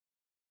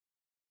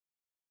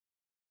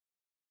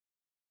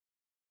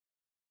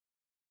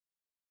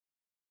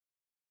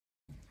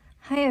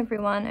Hi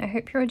everyone, I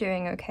hope you're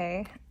doing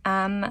okay.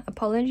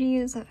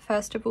 Apologies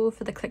first of all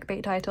for the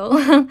clickbait title.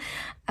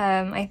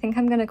 I think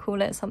I'm gonna call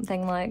it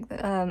something like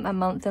a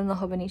month in the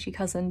hobonichi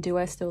cousin, do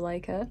I still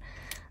like it?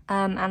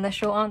 And the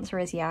short answer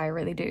is yeah, I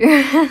really do.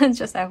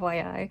 Just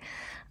FYI.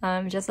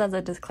 Just as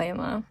a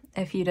disclaimer,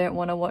 if you don't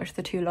want to watch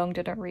the too long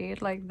didn't read,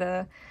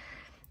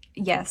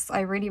 yes,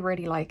 I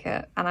really like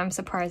it, and I'm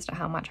surprised at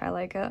how much I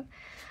like it.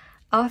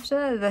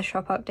 After the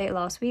shop update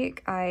last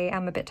week, I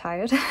am a bit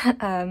tired,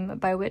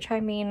 by which I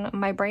mean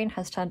my brain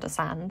has turned to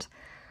sand.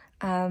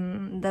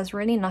 There's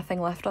really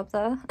nothing left up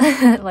there.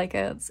 Like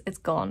it's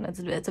gone,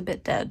 it's a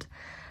bit dead.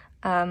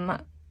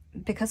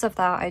 Because of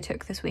that, I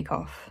took this week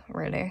off,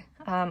 really.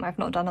 I've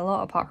not done a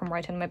lot apart from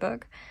writing my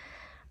book.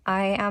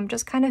 I am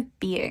just kind of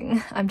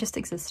being, I'm just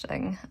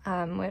existing,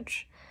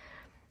 which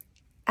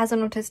as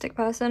an autistic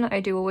person, I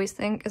do always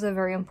think is a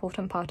very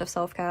important part of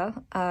self-care.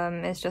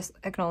 It's just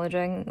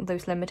acknowledging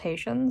those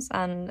limitations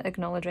and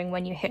acknowledging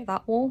when you hit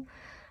that wall,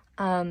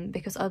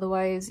 because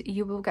otherwise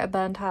you will get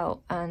burnt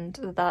out, and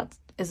that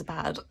is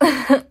bad,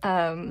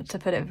 to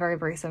put it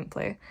very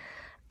simply.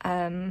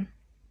 I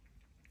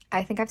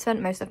think I've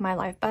spent most of my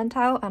life burnt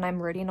out, and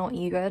I'm really not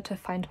eager to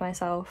find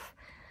myself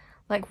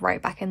like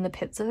right back in the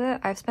pits of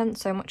it. I've spent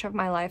so much of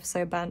my life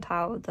so burnt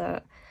out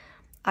that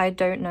I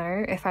don't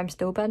know if I'm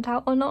still burnt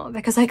out or not,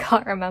 because I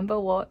can't remember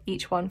what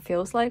each one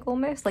feels like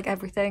almost. Like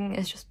everything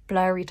is just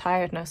blurry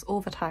tiredness all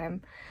the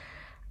time.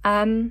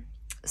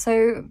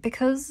 So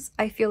because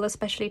I feel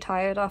especially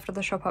tired after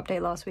the shop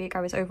update last week,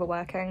 I was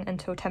overworking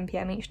until 10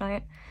 PM each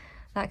night,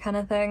 that kind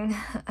of thing.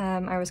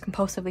 I was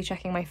compulsively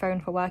checking my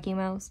phone for work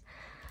emails,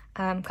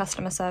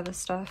 customer service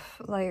stuff.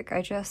 Like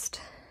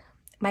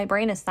my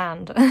brain is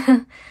sand.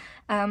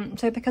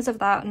 So because of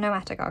that, no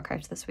attic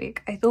archives this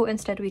week. I thought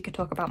instead we could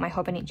talk about my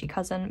hobonichi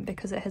cousin,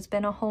 because it has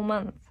been a whole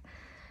month.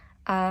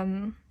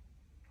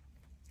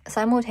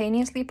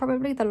 Simultaneously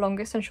probably the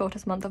longest and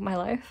shortest month of my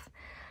life.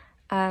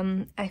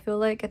 I feel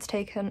like it's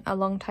taken a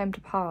long time to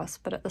pass,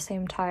 but at the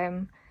same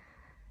time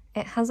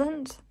it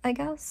hasn't, I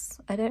guess.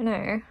 I don't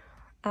know.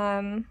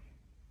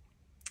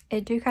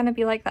 It do kind of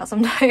be like that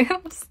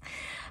sometimes.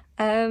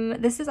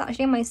 This is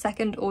actually my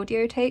second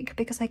audio take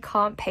because I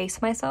can't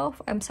pace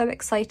myself. I'm so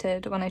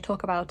excited when I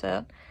talk about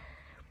it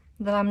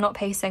that I'm not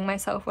pacing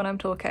myself when I'm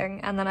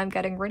talking, and then I'm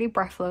getting really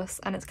breathless,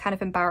 and it's kind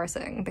of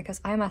embarrassing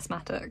because I'm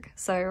asthmatic,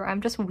 so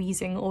I'm just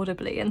wheezing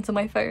audibly into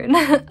my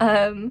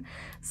phone.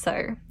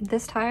 So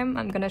this time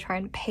I'm gonna try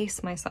and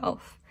pace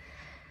myself.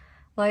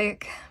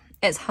 Like,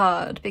 it's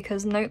hard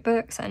because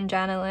notebooks and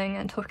journaling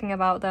and talking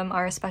about them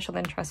are a special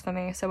interest for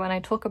me, so when I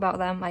talk about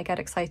them I get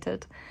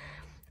excited.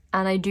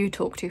 And I do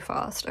talk too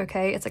fast,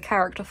 okay? It's a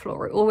character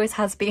flaw, it always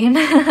has been.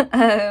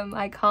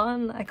 I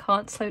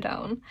can't slow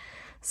down.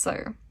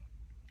 So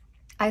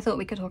I thought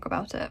we could talk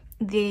about it.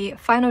 The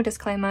final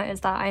disclaimer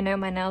is that I know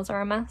my nails are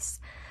a mess.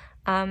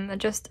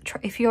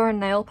 If you're a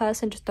nail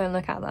person, just don't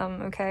look at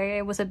them, okay?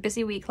 It was a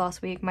busy week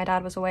last week. My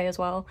dad was away as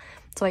well,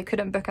 so I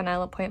couldn't book a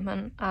nail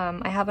appointment.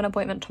 I have an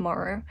appointment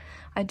tomorrow.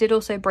 I did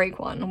also break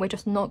one. We're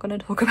just not going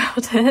to talk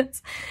about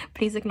it.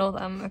 Please ignore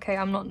them, okay?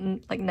 I'm not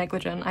like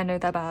negligent. I know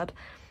they're bad.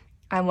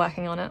 I'm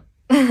working on it.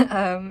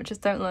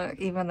 Just don't look,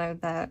 even though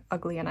they're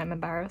ugly and I'm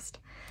embarrassed.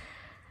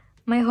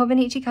 My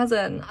hobonichi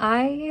cousin.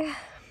 I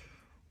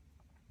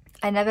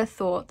never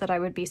thought that I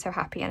would be so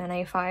happy in an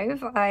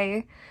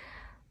A5.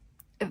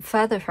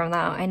 Further from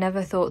that, I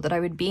never thought that I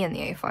would be in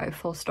the A5,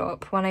 full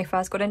stop. When I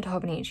first got into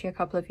hobonichi a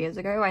couple of years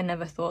ago, I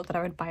never thought that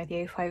I would buy the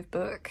A5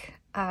 book.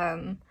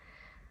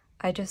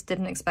 I just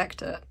didn't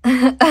expect it.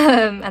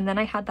 And then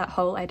I had that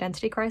whole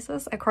identity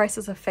crisis, a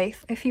crisis of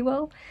faith, if you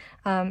will,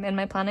 in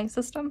my planning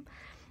system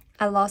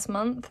last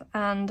month,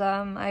 and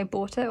I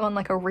bought it on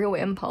like a real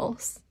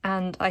impulse,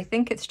 and I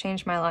think it's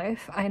changed my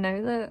life. I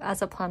know that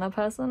as a planner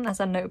person,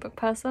 as a notebook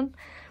person,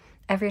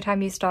 every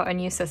time you start a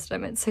new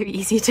system, it's so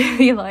easy to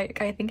be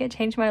like, I think it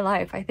changed my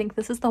life. I think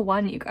this is the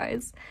one, you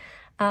guys.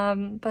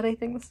 But I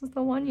think this is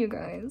the one, you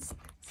guys.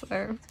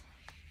 So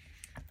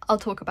I'll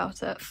talk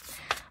about it.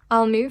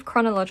 I'll move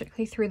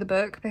chronologically through the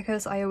book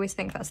because I always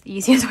think that's the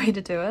easiest way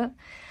to do it.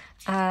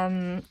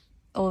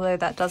 Although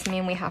that does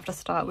mean we have to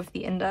start with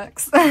the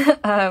index,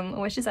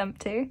 which is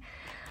empty.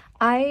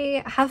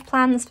 I have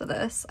plans for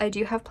this. I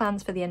do have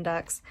plans for the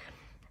index.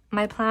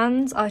 My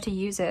plans are to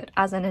use it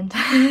as an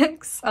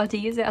index, or to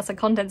use it as a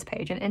contents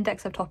page, an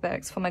index of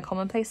topics for my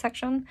commonplace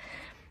section.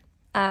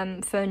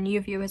 For new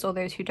viewers or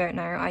those who don't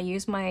know, I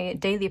use my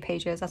daily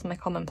pages as my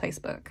commonplace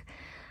book.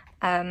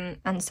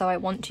 And so I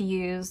want to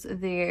use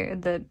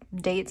the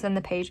dates and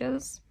the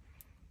pages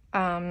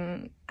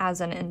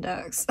as an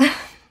index.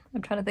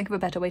 I'm trying to think of a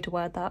better way to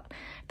word that.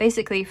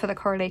 Basically, for the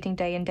correlating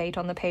day and date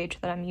on the page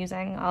that I'm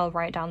using, I'll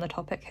write down the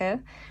topic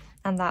here,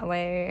 and that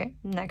way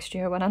next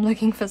year when I'm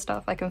looking for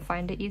stuff I can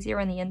find it easier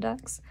in the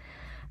index.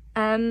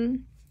 I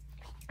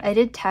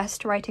did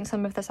test writing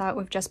some of this out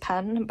with just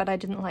pen, but I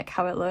didn't like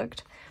how it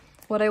looked.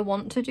 What I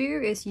want to do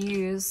is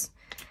use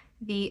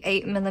the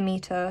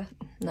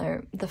 5mm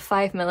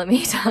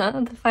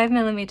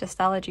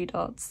Stalogy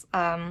dots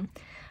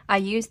I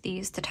use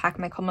these to tag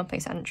my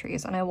commonplace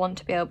entries, and I want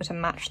to be able to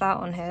match that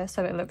on here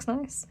so it looks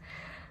nice.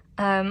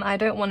 I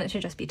don't want it to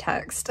just be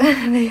text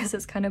because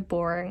it's kind of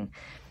boring.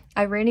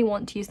 I really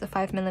want to use the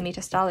 5mm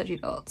Stalogy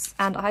dots,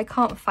 and I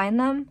can't find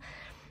them.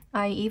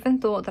 I even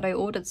thought that I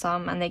ordered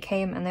some and they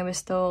came and they were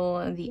still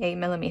the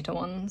 8mm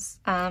ones.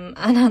 And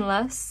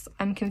unless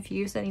I'm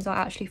confused and these are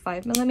actually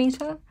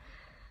 5mm,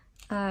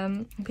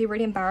 it'd be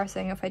really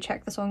embarrassing if I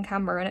check this on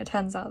camera and it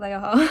turns out they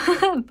are,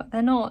 but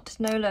they're not.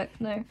 No, look,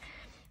 no.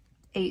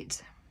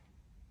 8mm.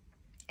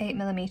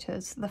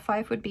 The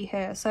 5 would be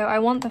here. So I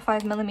want the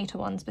 5mm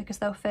ones because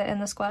they'll fit in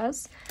the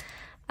squares.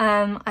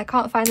 I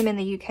can't find them in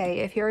the UK.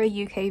 If you're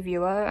a UK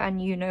viewer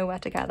and you know where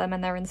to get them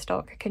and they're in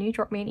stock, can you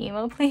drop me an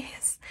email,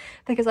 please?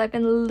 Because I've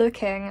been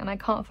looking and I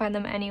can't find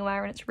them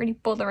anywhere and it's really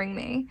bothering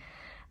me.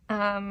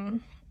 I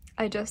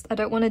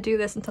don't want to do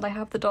this until I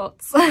have the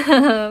dots.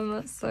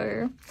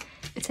 So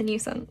it's a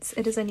nuisance.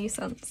 It is a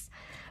nuisance.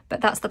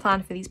 But that's the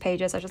plan for these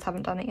pages. I just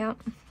haven't done it yet.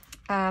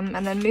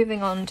 And then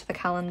moving on to the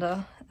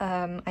calendar,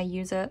 I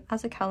use it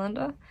as a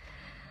calendar.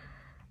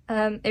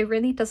 It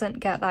really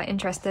doesn't get that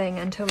interesting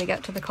until we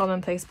get to the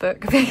commonplace book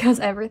because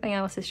everything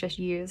else is just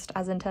used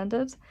as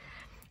intended.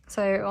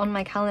 So on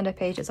my calendar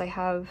pages I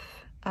have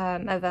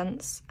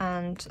events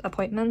and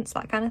appointments,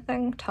 that kind of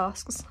thing,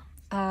 tasks,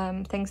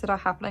 things that are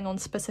happening on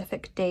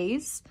specific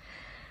days.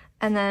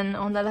 And then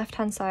on the left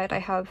hand side I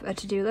have a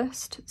to-do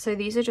list. So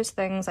these are just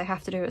things I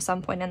have to do at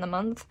some point in the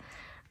month.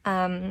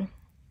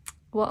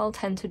 What I'll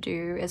tend to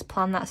do is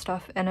plan that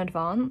stuff in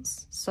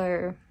advance.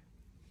 So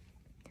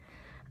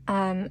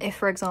if,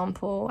 for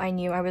example, I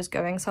knew I was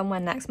going somewhere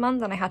next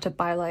month and I had to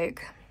buy,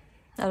 like,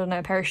 I don't know,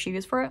 a pair of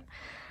shoes for it,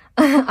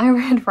 I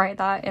would write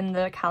that in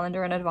the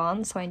calendar in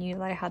advance so I knew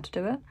that I had to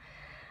do it.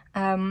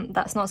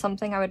 That's not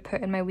something I would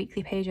put in my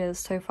weekly pages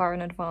so far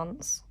in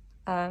advance.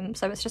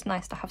 So it's just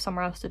nice to have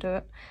somewhere else to do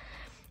it.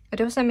 It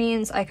also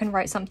means I can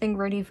write something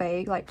really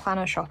vague, like plan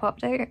a shop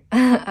update,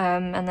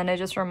 and then it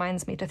just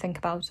reminds me to think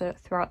about it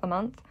throughout the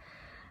month,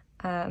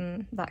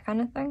 that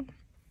kind of thing.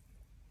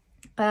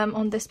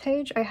 On this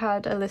page I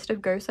had a list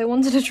of ghosts I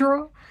wanted to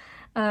draw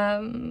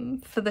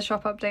for the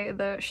shop update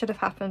that should have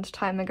happened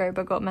time ago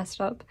but got messed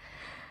up.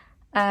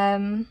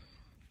 And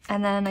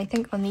then I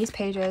think on these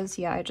pages,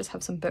 yeah, I just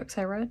have some books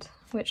I read,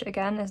 which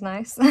again is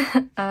nice.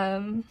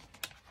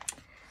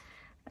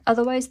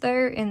 Otherwise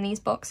though, in these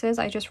boxes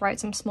I just write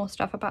some small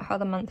stuff about how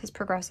the month is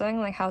progressing,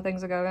 like how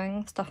things are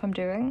going, stuff I'm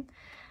doing.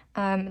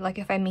 Like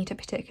if I meet a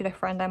particular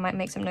friend I might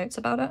make some notes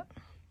about it.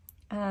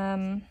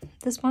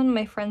 This one,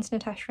 my friends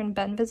Natasha and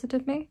Ben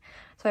visited me,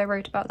 so I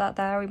wrote about that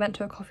there. We went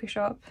to a coffee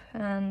shop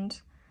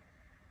and...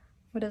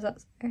 what does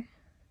that say?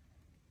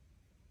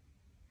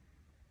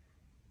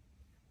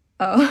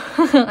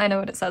 Oh, I know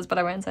what it says, but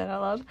I won't say it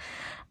out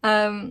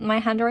loud. My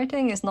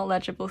handwriting is not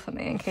legible for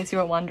me, in case you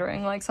were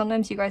wondering. Like,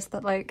 sometimes you guys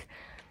that, like,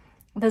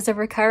 there's a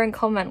recurring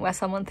comment where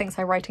someone thinks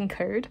I write in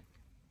code.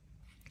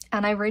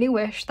 And I really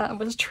wish that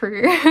was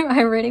true.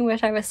 I really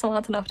wish I was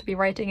smart enough to be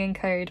writing in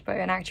code, but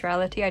in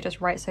actuality I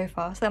just write so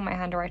fast that my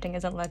handwriting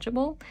isn't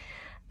legible.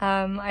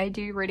 I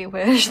do really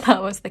wish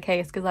that was the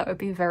case because that would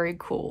be very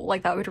cool.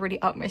 Like, that would really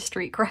up my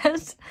street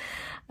cred.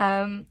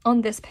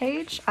 On this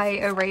page I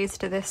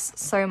erased this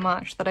so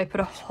much that I put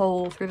a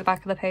hole through the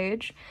back of the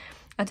page.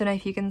 I don't know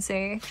if you can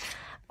see.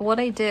 What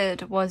I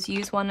did was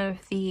use one of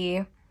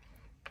the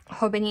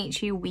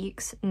Hobonichi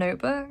Weeks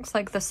notebooks,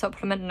 like the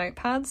supplement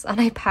notepads,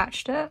 and I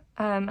patched it,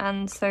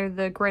 and so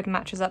the grid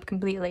matches up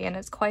completely and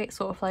it's quite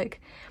sort of like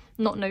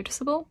not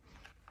noticeable.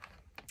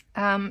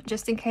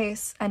 Just in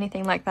case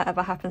anything like that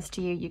ever happens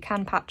to you, you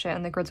can patch it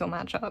and the grids will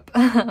match up.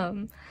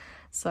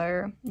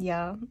 So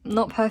yeah,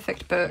 not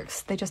perfect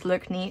books, they just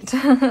look neat.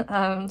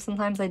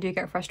 Sometimes I do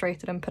get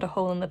frustrated and put a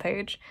hole in the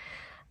page,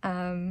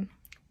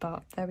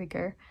 but there we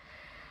go.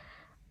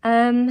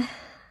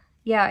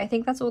 Yeah, I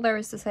think that's all there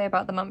is to say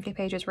about the monthly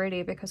pages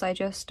really, because I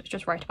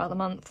just write about the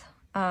month.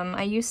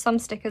 I use some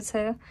stickers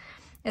here.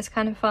 It's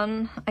kind of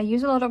fun. I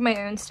use a lot of my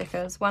own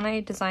stickers. When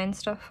I design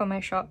stuff for my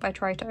shop, I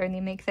try to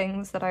only make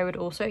things that I would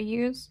also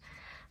use.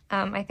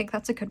 I think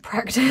that's a good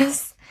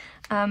practice,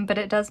 but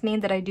it does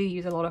mean that I do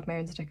use a lot of my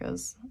own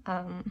stickers.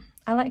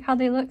 I like how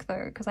they look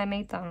though, because I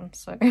made them,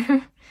 so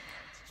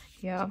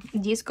yeah.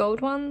 These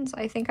gold ones,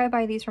 I think I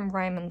buy these from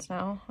Ryman's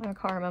now, I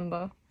can't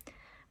remember.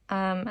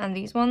 And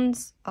these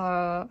ones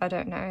are, I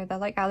don't know, they're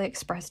like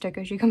AliExpress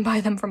stickers. You can buy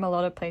them from a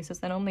lot of places.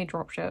 They're normally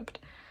drop shipped.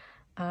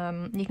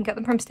 You can get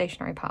them from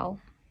Stationery Pal.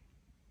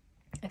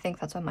 I think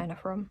that's where mine are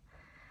from.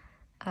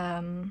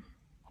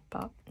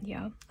 But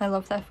yeah, I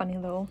love their funny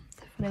little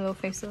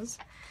faces.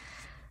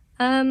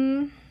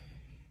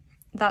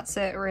 That's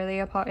it really,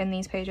 apart in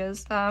these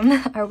pages.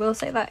 I will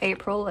say that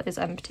April is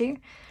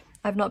empty.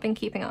 I've not been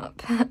keeping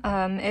up.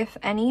 If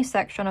any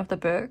section of the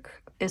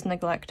book is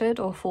neglected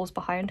or falls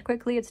behind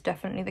quickly, it's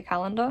definitely the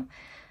calendar.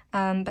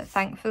 But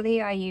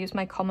thankfully I use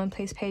my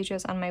commonplace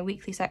pages and my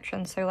weekly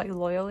section so like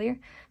loyally,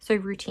 so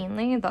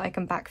routinely, that I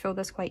can backfill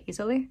this quite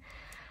easily.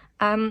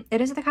 It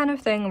is the kind of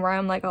thing where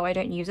I'm like, oh, I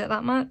don't use it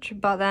that much,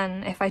 but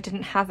then if I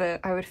didn't have it,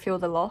 I would feel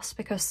the loss,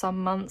 because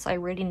some months I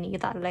really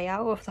need that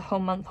layout of the whole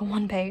month on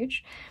one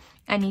page.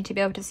 I need to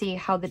be able to see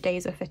how the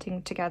days are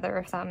fitting together,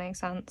 if that makes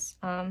sense.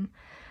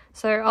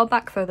 So I'll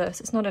backfill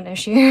this, it's not an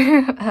issue.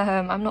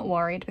 I'm not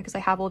worried because I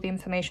have all the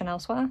information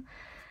elsewhere.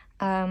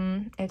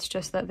 It's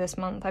just that this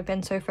month I've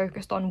been so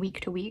focused on week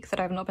to week that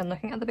I've not been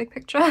looking at the big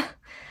picture.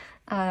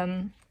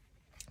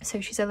 So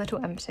she's a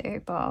little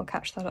empty, but I'll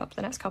catch that up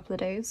the next couple of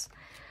days.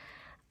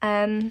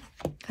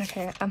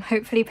 Okay, I'm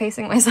hopefully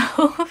pacing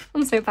myself.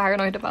 I'm so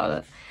paranoid about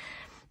it.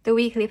 The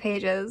weekly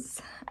pages,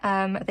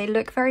 they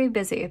look very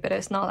busy, but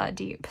it's not that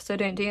deep, so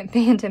don't be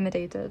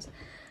intimidated.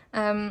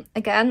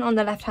 Again, on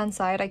the left hand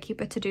side, I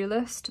keep a to-do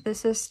list.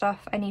 This is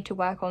stuff I need to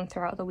work on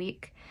throughout the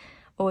week,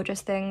 or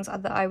just things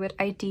that I would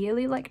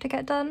ideally like to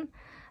get done.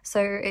 So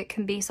it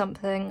can be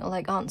something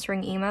like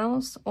answering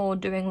emails or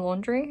doing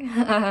laundry.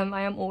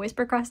 I am always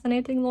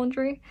procrastinating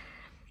laundry,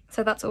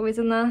 so that's always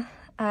in there.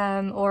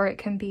 Or it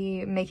can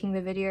be making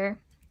the video.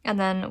 And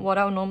then what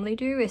I'll normally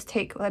do is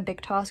take a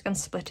big task and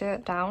split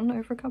it down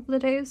over a couple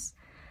of days.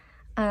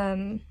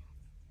 That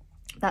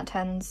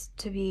tends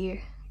to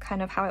be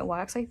kind of how it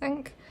works, I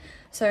think.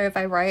 So if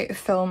I write,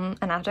 film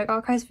an attic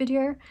archives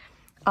video,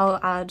 I'll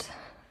add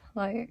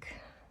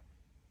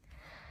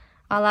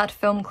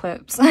film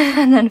clips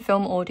and then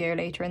film audio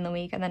later in the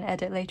week and then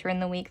edit later in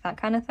the week, that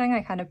kind of thing.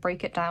 I kind of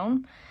break it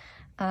down.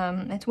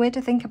 It's weird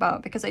to think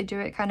about because I do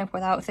it kind of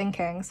without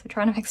thinking, so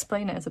trying to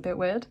explain it is a bit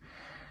weird.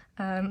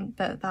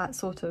 But that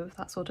sort of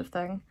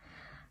thing.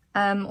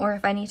 Or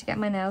if I need to get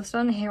my nails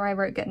done, here I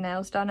wrote get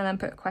nails done and then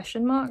put a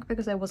question mark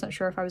because I wasn't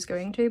sure if I was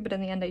going to, but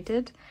in the end I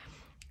did.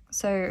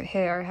 So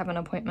here I have an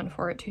appointment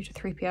for it 2 to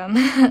 3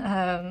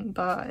 p.m.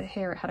 But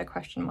here it had a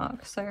question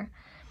mark. So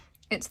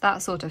it's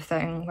that sort of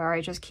thing where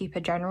I just keep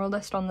a general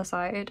list on the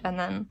side and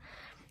then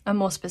a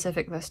more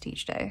specific list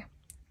each day.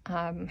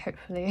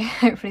 Hopefully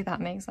that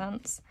makes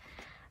sense.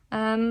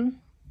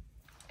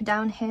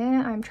 Down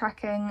here I'm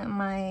tracking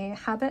my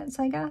habits,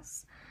 I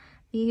guess.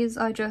 These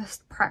are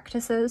just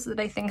practices that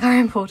I think are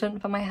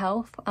important for my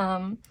health.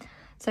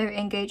 So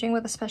engaging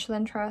with a special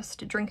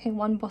interest, drinking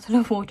 1 bottle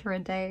of water a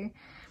day,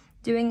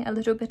 doing a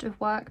little bit of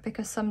work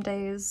because some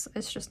days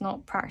it's just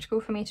not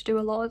practical for me to do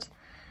a lot,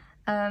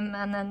 and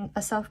then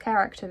a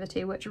self-care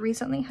activity, which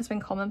recently has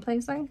been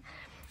commonplacing.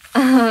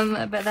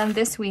 But then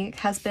this week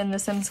has been The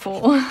Sims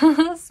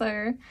 4.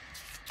 So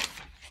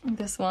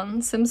this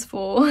one, Sims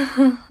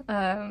 4,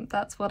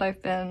 that's what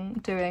I've been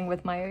doing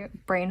with my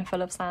brain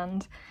full of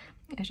sand.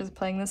 It's just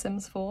playing The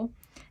Sims 4.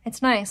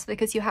 It's nice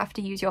because you have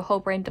to use your whole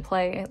brain to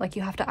play, like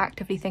you have to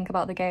actively think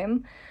about the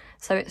game.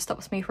 So it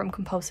stops me from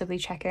compulsively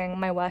checking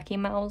my work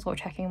emails or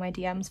checking my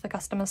DMs for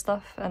customer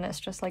stuff. And it's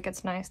just like,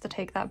 it's nice to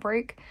take that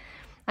break.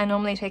 I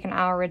normally take an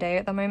hour a day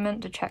at the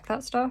moment to check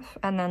that stuff,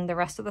 and then the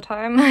rest of the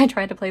time I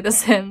try to play The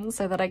Sims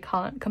so that I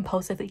can't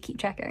compulsively keep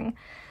checking.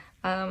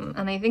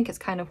 And I think it's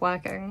kind of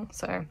working,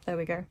 so there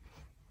we go.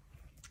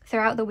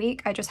 Throughout the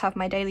week, I just have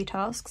my daily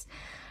tasks.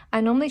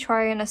 I normally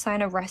try and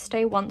assign a rest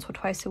day once or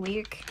twice a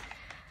week.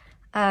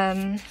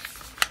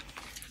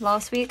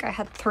 Last week I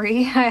had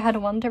 3. I had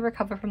 1 to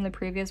recover from the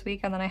previous week,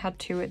 and then I had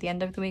 2 at the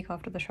end of the week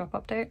after the shop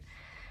update.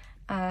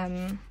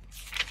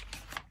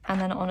 And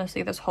then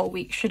honestly this whole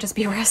week should just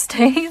be rest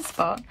days,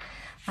 but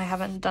I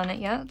haven't done it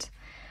yet.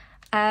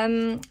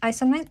 I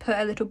sometimes put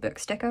a little book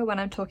sticker when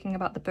I'm talking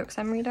about the books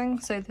I'm reading.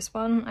 So this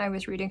one, I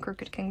was reading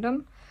Crooked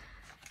Kingdom.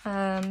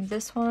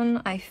 This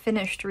one, I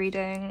finished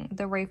reading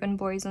The Raven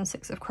Boys and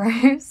 6 of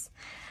Crows.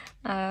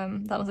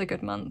 That was a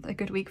good month, a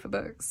good week for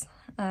books.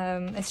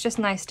 It's just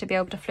nice to be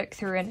able to flick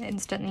through and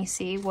instantly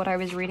see what I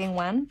was reading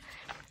when.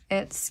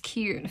 It's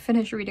cute.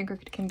 Finished reading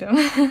Crooked Kingdom.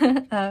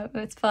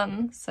 It's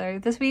fun. So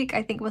this week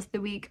I think was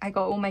the week I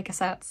got all my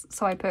cassettes,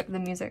 so I put the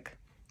music,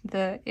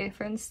 the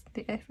earphone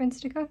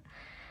sticker,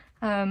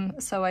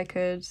 so I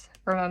could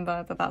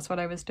remember that that's what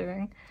I was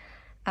doing.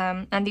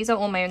 And these are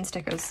all my own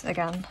stickers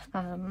again,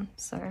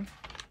 so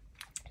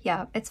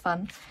yeah, it's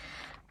fun.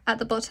 At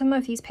the bottom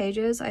of these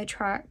pages I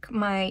track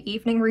my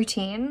evening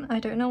routine. I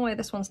don't know why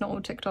this one's not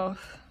all ticked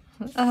off.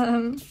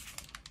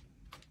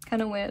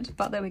 Kind of weird,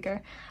 but there we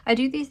go. I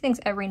do these things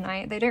every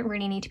night. They don't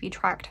really need to be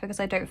tracked because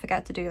I don't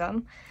forget to do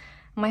them.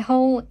 My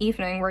whole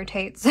evening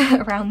rotates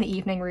around the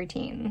evening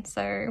routine,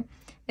 so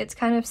it's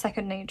kind of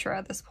second nature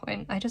at this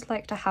point. I just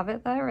like to have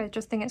it there. I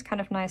just think it's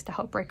kind of nice to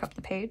help break up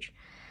the page.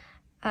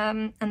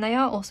 And they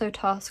are also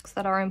tasks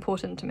that are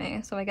important to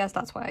me, so I guess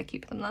that's why I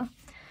keep them there.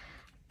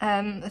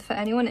 For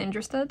anyone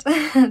interested,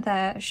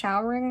 they're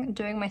showering,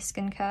 doing my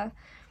skincare,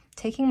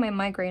 taking my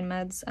migraine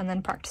meds, and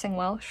then practicing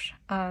Welsh.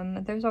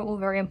 Those are all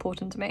very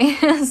important to me.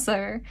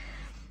 So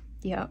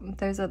yeah,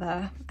 those are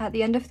there. At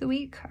the end of the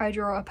week, I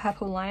draw a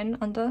purple line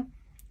under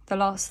the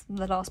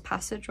last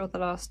passage, or the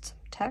last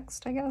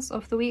text, I guess,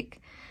 of the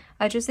week.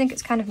 I just think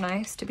it's kind of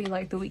nice to be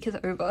like, the week is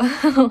over.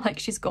 Like,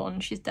 she's gone,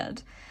 she's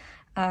dead.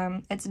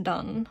 It's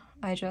done.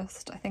 I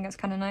think it's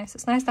kind of nice.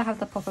 It's nice to have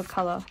the pop of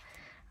colour.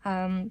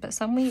 But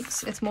some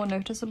weeks it's more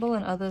noticeable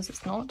and others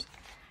it's not.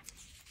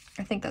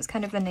 I think that's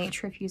kind of the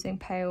nature of using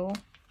pale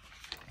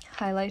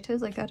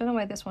highlighters. Like, I don't know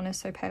why this one is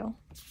so pale.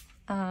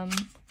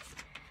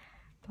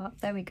 But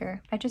there we go.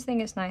 I just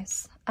think it's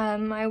nice.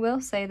 I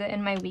will say that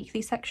in my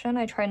weekly section,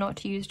 I try not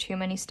to use too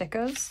many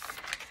stickers.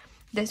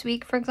 This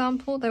week, for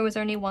example, there was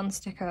only one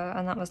sticker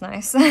and that was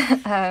nice.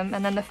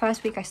 And then the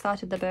first week I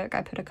started the book,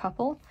 I put a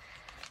couple,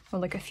 or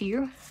like a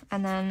few.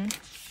 And then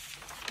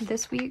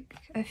this week,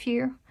 a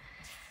few.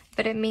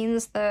 But it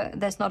means that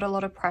there's not a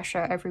lot of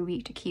pressure every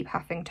week to keep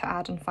having to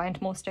add and find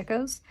more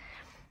stickers.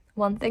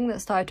 One thing that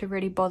started to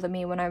really bother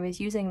me when I was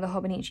using the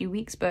Hobonichi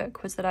Weeks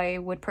book was that I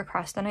would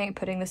procrastinate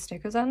putting the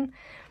stickers in,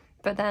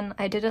 but then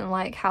I didn't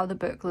like how the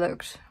book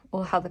looked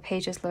or how the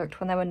pages looked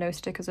when there were no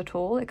stickers at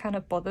all. It kind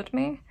of bothered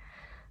me.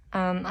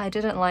 I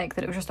didn't like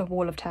that it was just a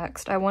wall of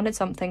text. I wanted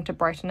something to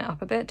brighten it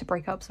up a bit, to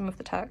break up some of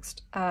the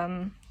text.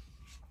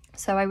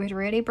 So I would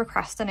really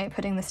procrastinate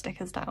putting the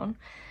stickers down,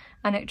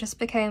 and it just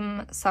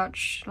became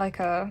such like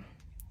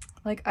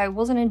I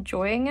wasn't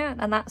enjoying it,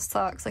 and that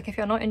sucks. Like, if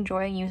you're not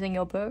enjoying using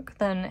your book,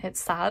 then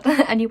it's sad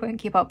and you won't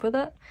keep up with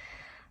it.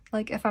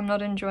 Like, if I'm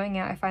not enjoying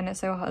it, I find it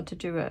so hard to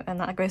do it, and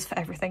that goes for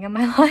everything in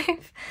my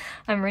life.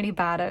 I'm really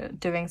bad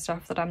at doing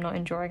stuff that I'm not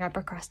enjoying. I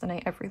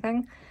procrastinate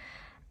everything.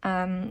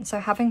 So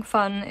having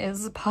fun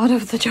is part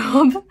of the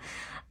job.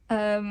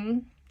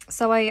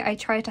 So I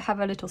try to have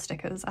a little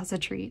stickers as a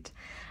treat,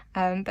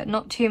 but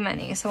not too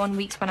many. So on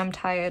weeks when I'm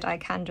tired, I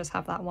can just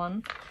have that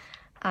one.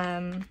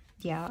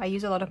 Yeah, I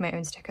use a lot of my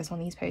own stickers on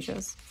these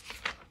pages.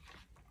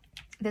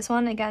 This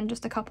one, again,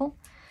 just a couple.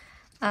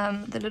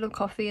 The little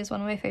coffee is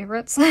one of my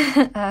favorites.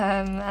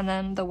 And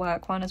then the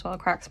work one as well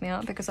cracks me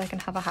up because I can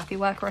have a happy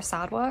work or a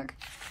sad work.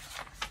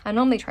 I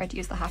normally try to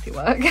use the happy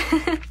work.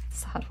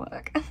 Sad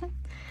work.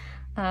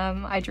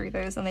 I drew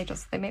those and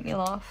they make me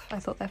laugh. I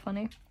thought they're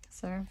funny.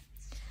 So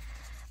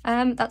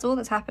that's all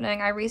that's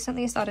happening. I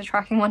recently started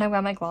tracking when I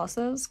wear my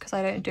glasses because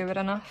I don't do it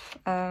enough,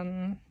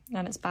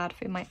 and it's bad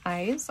for my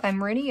eyes.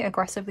 I'm really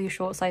aggressively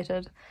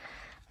short-sighted,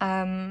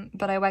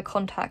 but I wear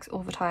contacts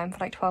all the time for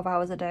like 12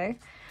 hours a day.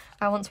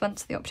 I once went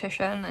to the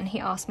optician and he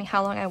asked me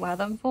how long I wear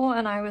them for,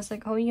 and I was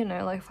like, oh, you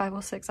know, like 5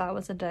 or 6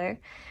 hours a day.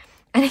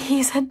 And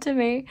he said to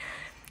me,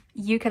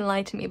 you can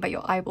lie to me, but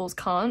your eyeballs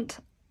can't.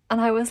 And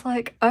I was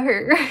like,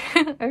 oh,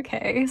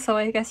 okay. So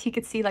I guess you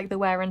could see like the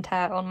wear and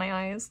tear on my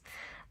eyes.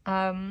 So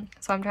I'm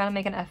trying to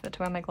make an effort to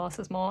wear my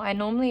glasses more. I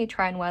normally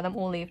try and wear them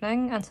all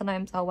evening, and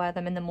sometimes I'll wear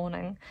them in the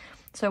morning.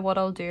 So what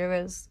I'll do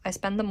is I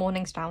spend the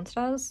mornings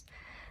downstairs,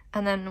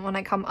 and then when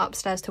I come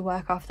upstairs to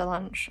work after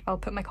lunch, I'll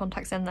put my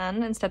contacts in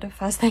then instead of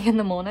first thing in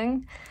the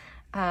morning,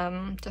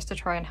 just to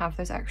try and have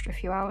those extra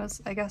few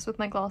hours, I guess, with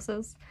my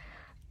glasses.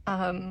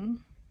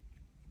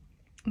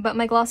 But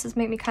my glasses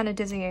make me kind of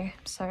dizzy,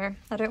 so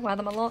I don't wear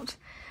them a lot.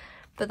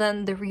 But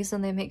then the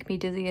reason they make me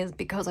dizzy is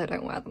because I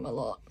don't wear them a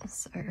lot,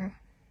 so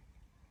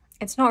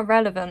it's not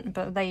relevant,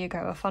 but there you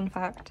go, a fun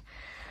fact.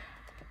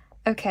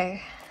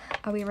 Okay,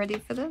 are we ready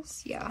for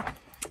this? Yeah.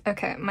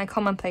 Okay, my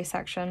commonplace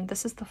section.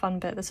 This is the fun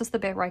bit. This is the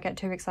bit where I get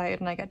too excited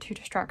and I get too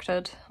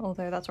distracted,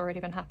 although that's already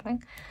been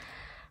happening.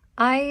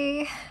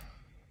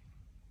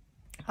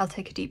 I'll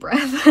take a deep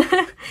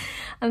breath.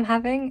 I'm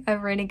having a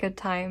really good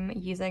time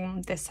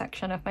using this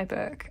section of my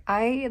book.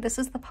 This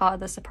is the part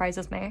that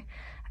surprises me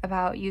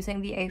about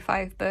using the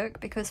A5 book,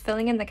 because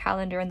filling in the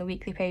calendar and the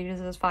weekly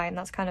pages is fine.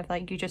 That's kind of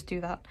like, you just do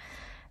that.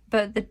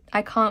 But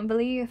I can't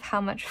believe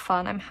how much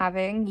fun I'm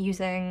having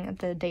using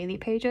the daily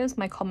pages,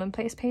 my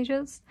commonplace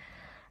pages.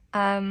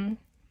 I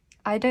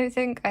don't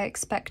think I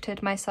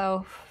expected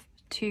myself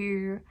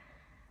to...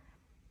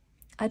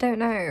 I don't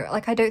know,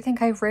 like, I don't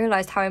think I've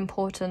realised how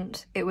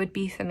important it would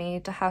be for me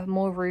to have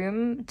more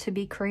room to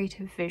be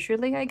creative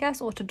visually, I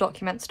guess, or to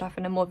document stuff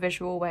in a more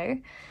visual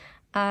way.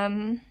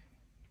 When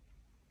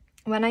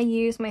I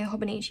used my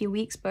Hobonichi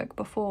Weeks book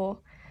before,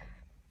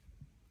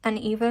 and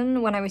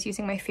even when I was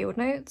using my field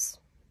notes,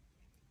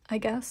 I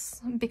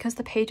guess, because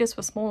the pages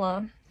were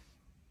smaller,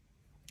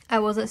 I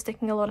wasn't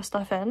sticking a lot of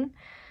stuff in,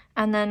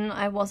 and then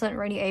I wasn't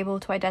really able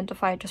to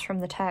identify just from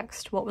the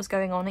text what was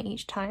going on at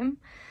each time.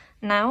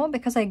 Now,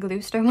 because I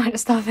glue so much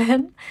stuff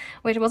in,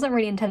 which wasn't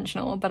really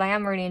intentional, but I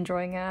am really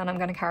enjoying it and I'm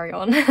going to carry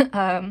on.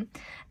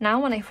 Now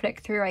when I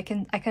flick through, I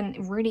can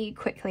really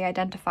quickly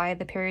identify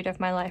the period of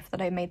my life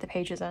that I made the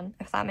pages in,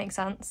 if that makes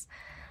sense.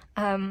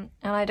 And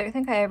I don't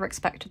think I ever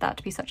expected that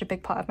to be such a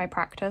big part of my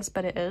practice,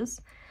 but it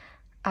is.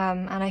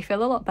 And I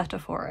feel a lot better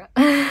for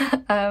it.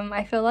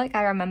 I feel like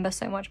I remember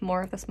so much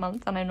more of this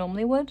month than I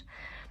normally would,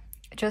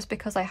 just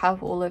because I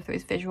have all of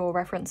those visual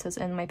references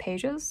in my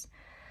pages.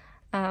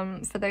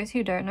 For those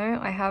who don't know,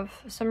 I have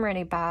some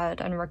really bad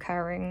and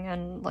recurring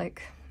and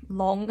like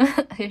long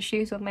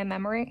issues with my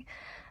memory.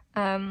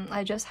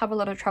 I just have a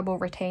lot of trouble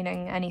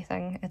retaining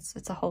anything.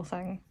 It's a whole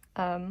thing.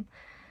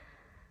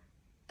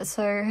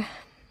 So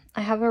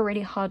I have a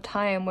really hard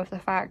time with the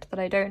fact that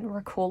I don't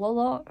recall a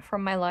lot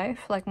from my life.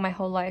 Like, my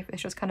whole life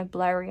is just kind of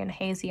blurry and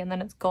hazy, and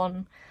then it's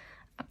gone,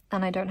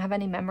 and I don't have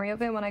any memory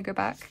of it when I go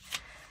back.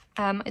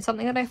 It's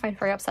something that I find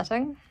very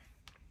upsetting.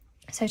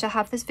 So to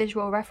have this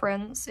visual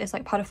reference is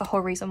like part of the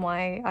whole reason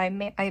why I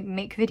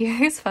make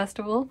videos, first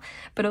of all,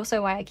 but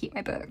also why I keep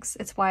my books.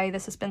 It's why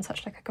this has been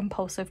such like a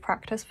compulsive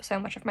practice for so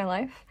much of my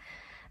life.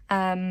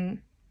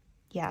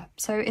 Yeah,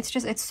 so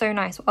it's so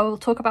nice. I will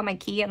talk about my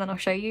key and then I'll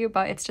show you,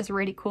 but it's just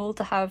really cool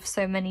to have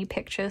so many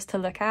pictures to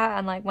look at.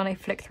 And like when I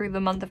flick through the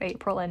month of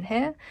April in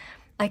here,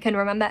 I can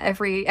remember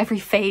every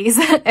phase,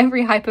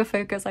 every hyper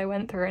focus I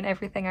went through and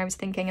everything I was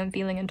thinking and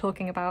feeling and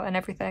talking about and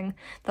everything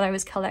that I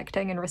was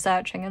collecting and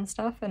researching and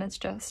stuff. And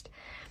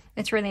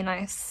it's really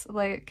nice.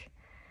 Like,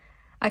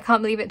 I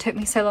can't believe it took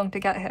me so long to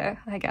get here,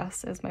 I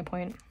guess is my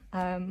point.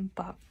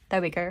 But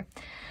there we go.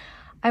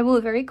 I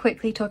will very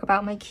quickly talk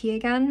about my key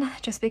again,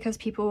 just because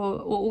people are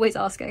always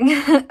asking.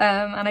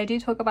 And I do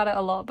talk about it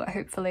a lot, but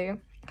hopefully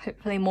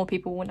more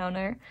people will now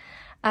know.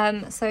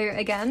 So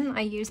again,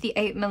 I use the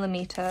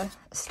 8mm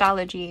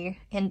Stalogy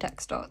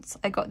index dots.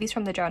 I got these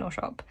from the journal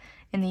shop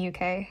in the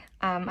UK.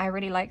 I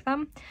really like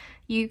them.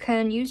 You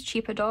can use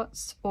cheaper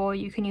dots, or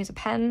you can use a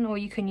pen, or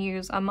you can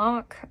use a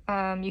mark.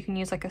 You can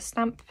use like a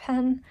stamp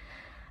pen.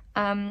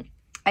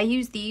 I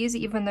use these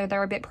even though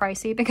they're a bit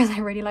pricey because I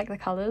really like the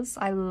colours.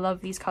 I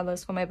love these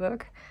colours for my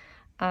book.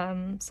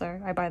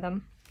 So I buy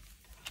them.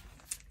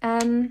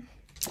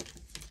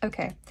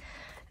 Okay.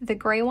 The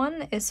grey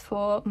one is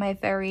for my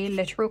very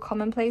literal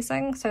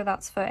commonplacing, so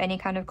that's for any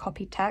kind of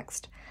copied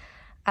text.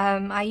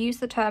 I use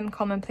the term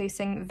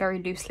commonplacing very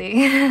loosely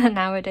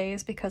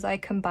nowadays because I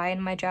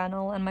combine my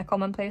journal and my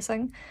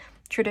commonplacing.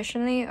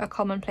 Traditionally, a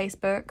commonplace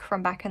book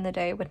from back in the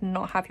day would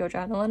not have your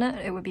journal in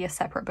it. It would be a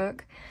separate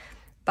book.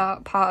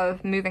 But part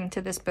of moving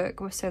to this book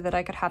was so that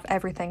I could have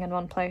everything in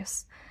one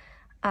place.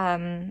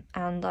 And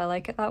I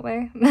like it that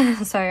way.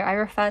 So I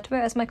refer to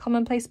it as my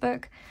commonplace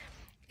book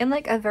in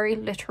like a very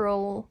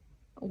literal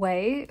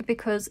way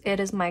because it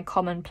is my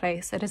common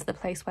place. It is the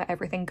place where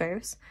everything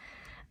goes.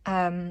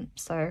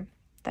 So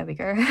there we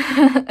go.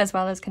 As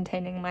well as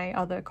containing my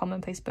other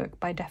commonplace book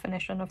by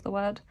definition of the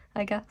word,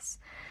 I guess.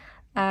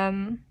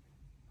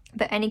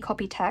 But any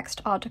copy text,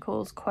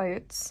 articles,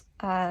 quotes,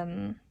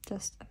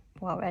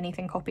 well,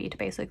 anything copied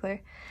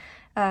basically.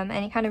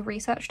 Any kind of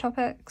research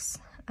topics,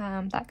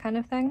 that kind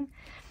of thing.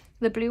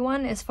 The blue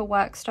one is for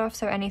work stuff,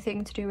 so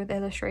anything to do with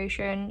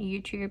illustration,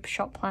 YouTube,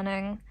 shop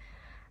planning.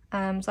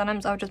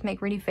 Sometimes I'll just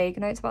make really vague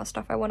notes about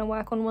stuff I want to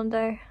work on one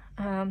day,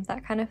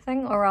 that kind of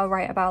thing. Or I'll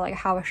write about like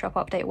how a shop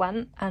update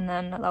went and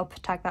then I'll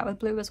tag that with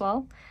blue as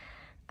well.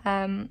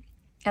 And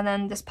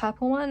then this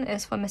purple one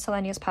is for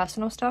miscellaneous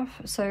personal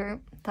stuff, so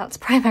that's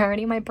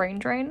primarily my brain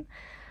drain.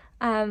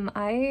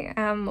 I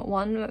am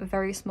one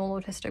very small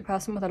autistic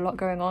person with a lot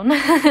going on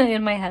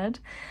in my head.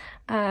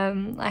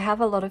 I have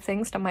a lot of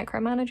things to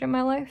micromanage in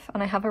my life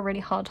and I have a really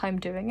hard time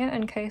doing it,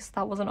 in case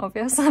that wasn't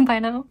obvious by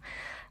now.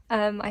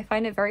 I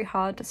find it very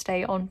hard to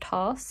stay on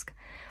task.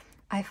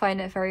 I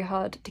find it very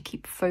hard to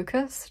keep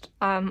focused.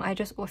 I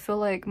just feel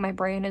like my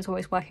brain is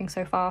always working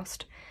so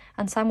fast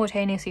and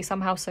simultaneously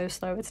somehow so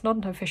slow. It's not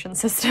an efficient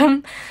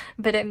system,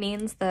 but it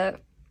means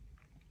that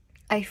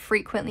I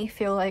frequently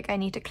feel like I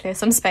need to clear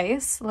some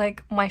space.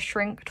 Like, my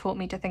shrink taught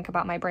me to think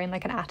about my brain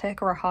like an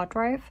attic or a hard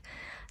drive.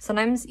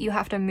 Sometimes you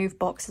have to move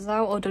boxes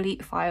out or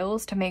delete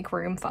files to make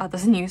room for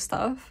others' new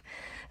stuff.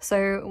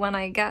 So when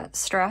I get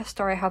stressed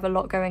or I have a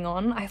lot going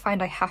on, I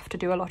find I have to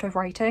do a lot of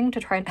writing to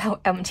try and help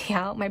empty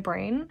out my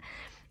brain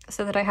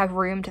so that I have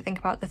room to think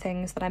about the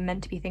things that I'm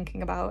meant to be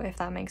thinking about, if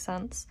that makes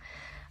sense.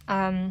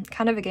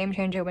 Kind of a game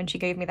changer when she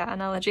gave me that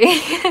analogy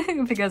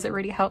because it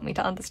really helped me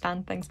to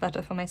understand things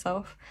better for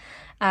myself.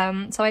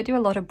 So I do a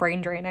lot of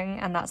brain draining,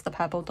 and that's the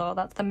purple dot.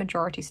 That's the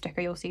majority sticker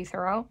you'll see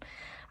throughout.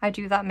 I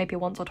do that maybe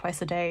once or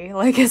twice a day.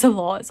 Like, it's a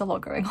lot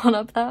going on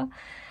up there.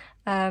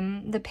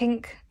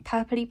 The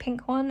purpley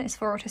pink one is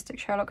for Autistic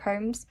Sherlock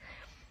Holmes.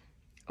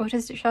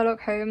 Autistic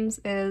Sherlock Holmes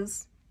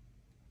is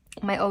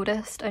my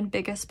oldest and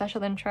biggest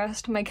special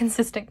interest, my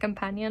consistent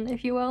companion,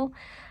 if you will.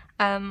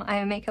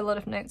 I make a lot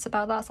of notes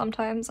about that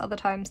sometimes, other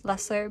times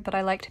less so, but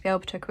I like to be able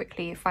to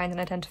quickly find and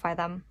identify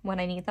them when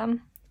I need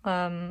them.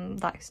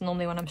 That's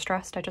normally when I'm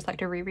stressed. I just like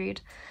to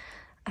reread,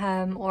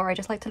 or I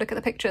just like to look at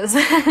the pictures.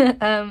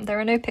 There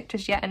are no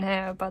pictures yet in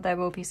here, but there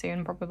will be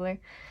soon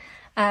probably.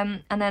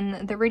 And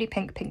then the really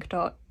pink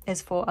dot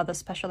is for other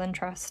special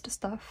interest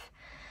stuff.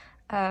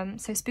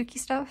 So spooky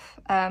stuff,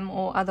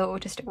 or other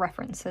autistic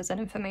references and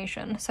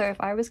information. So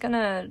if I was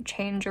gonna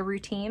change a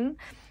routine,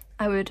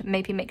 I would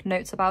maybe make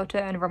notes about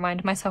it and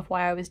remind myself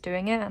why I was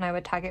doing it, and I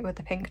would tag it with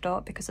the pink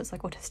dot because it's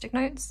like autistic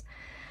notes.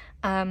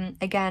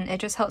 Again, it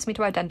just helps me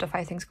to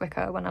identify things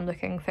quicker when I'm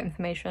looking for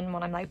information,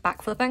 when I'm like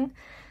backflipping.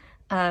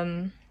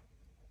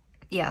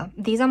 Yeah,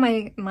 these are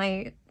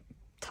my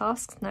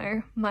tasks,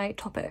 no, my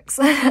topics.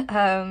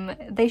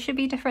 They should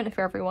be different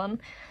for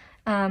everyone.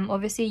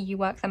 Obviously you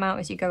work them out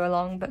as you go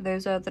along, but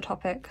those are the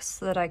topics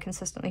that I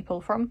consistently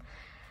pull from.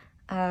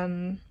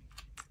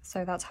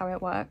 So that's how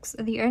it works.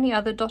 The only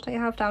other dot I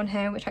have down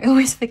here, which I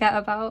always forget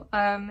about,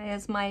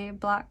 is my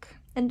black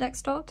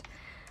index dot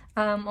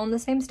on the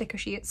same sticker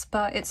sheets,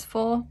 but it's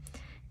for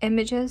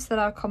images that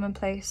are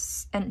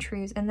commonplace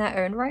entries in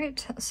their own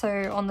right.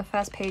 So on the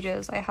first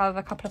pages I have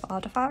a couple of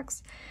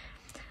artifacts.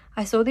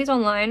 I saw these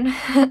online.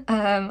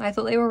 I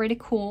thought they were really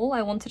cool.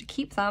 I wanted to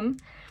keep them,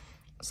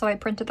 so I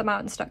printed them out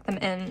and stuck them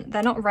in.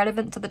 They're not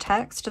relevant to the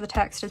text. The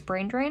text is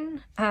brain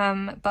drain,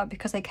 but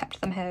because I kept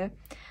them here,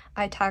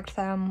 I tagged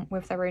them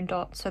with their own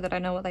dots so that I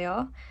know what they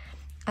are.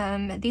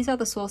 These are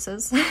the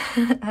sources.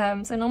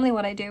 So normally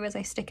what I do is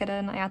I stick it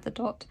in, I add the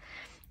dot,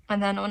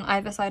 and then on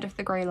either side of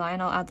the grey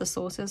line I'll add the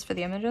sources for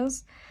the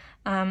images.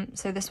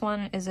 So this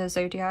one is a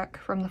zodiac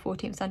from the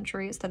 14th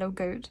century, it's the little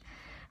goat.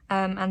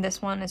 And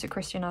this one is a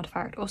Christian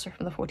artifact, also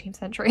from the 14th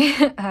century.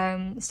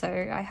 So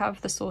I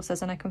have the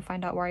sources and I can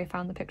find out where I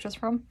found the pictures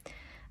from.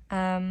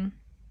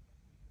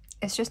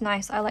 It's just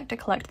nice. I like to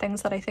collect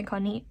things that I think are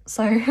neat.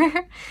 So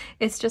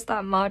it's just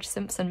that Marge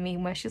Simpson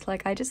meme where she's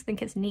like, I just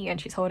think it's neat, and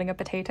she's holding a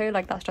potato.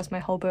 Like, that's just my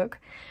whole book.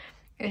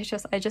 It's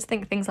just, I just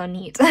think things are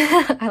neat.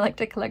 I like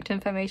to collect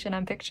information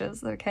and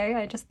pictures, okay?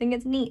 I just think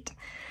it's neat.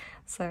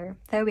 So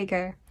there we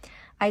go.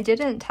 I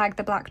didn't tag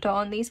the black dot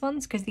on these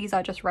ones because these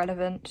are just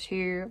relevant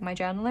to my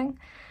journaling.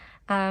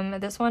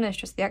 This one is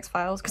just the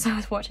X-Files because I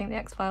was watching the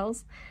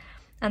X-Files.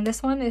 And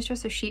this one is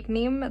just a sheep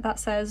meme that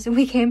says,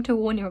 we came to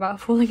warn you about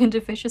falling into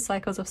vicious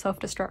cycles of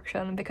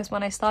self-destruction, because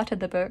when I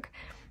started the book,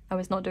 I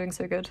was not doing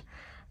so good.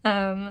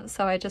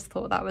 So I just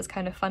thought that was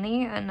kind of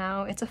funny, and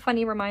now it's a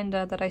funny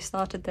reminder that I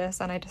started this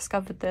and I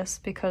discovered this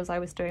because I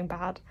was doing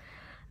bad.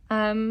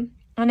 And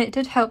it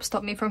did help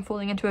stop me from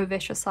falling into a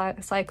vicious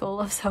cycle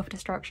of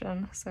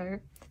self-destruction, so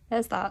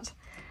there's that.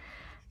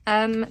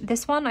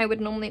 This one I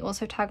would normally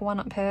also tag one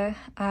up here.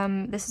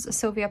 This is a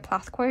Sylvia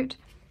Plath quote.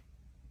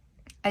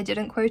 I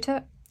didn't quote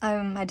it,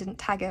 I didn't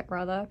tag it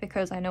rather,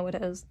 because I know what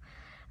it is,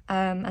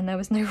 and there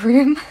was no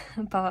room,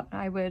 but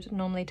I would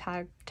normally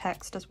tag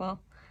text as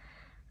well.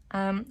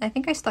 I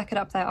think I stuck it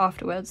up there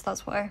afterwards,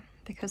 that's why,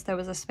 because there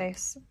was a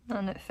space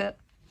and it fit.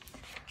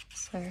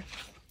 So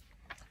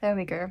there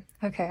we go.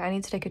 Okay, I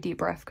need to take a deep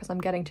breath because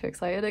I'm getting too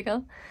excited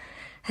again.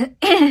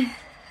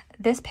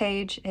 This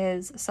page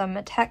is some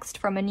text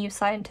from a New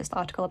Scientist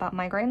article about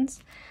migraines.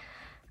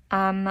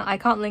 I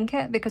can't link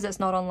it because it's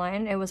not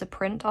online. It was a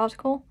print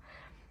article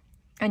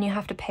and you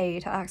have to pay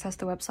to access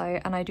the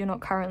website, and I do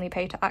not currently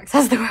pay to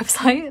access the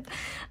website.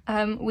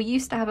 We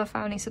used to have a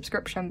family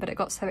subscription, but it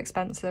got so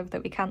expensive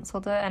that we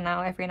cancelled it, and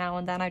now every now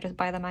and then I just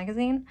buy the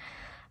magazine.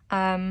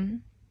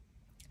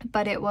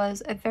 But it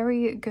was a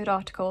very good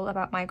article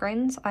about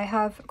migraines. I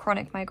have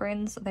chronic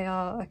migraines. They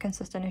are a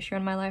consistent issue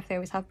in my life. They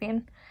always have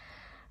been.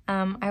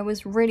 I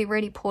was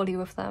really poorly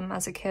with them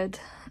as a kid,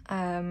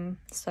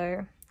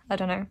 so I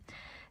don't know.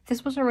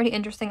 This was a really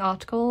interesting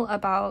article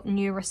about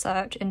new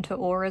research into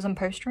auras and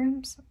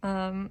postrooms.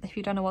 If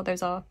you don't know what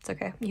those are, it's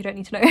okay, you don't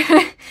need to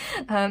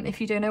know. If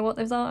you do know what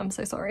those are, I'm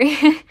so sorry.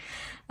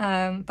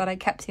 But I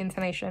kept the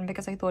information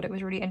because I thought it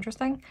was really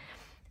interesting.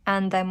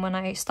 And then when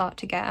I start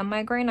to get a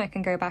migraine, I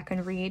can go back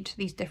and read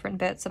these different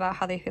bits about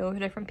how they feel for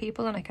different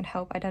people, and I can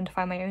help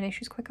identify my own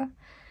issues quicker.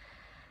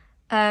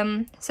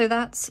 So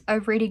that's a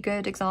really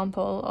good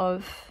example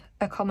of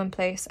a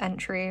commonplace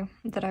entry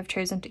that I've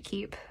chosen to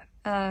keep.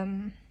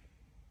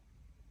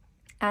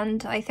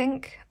 And I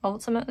think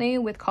ultimately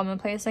with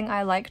commonplacing,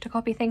 I like to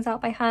copy things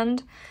out by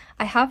hand.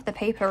 I have the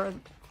paper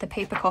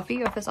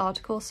copy of this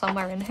article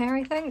somewhere in here,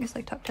 I think. It's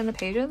like tucked in the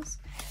pages.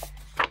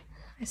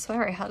 I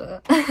swear I had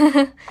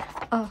it.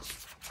 Oh,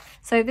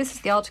 so this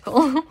is the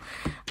article.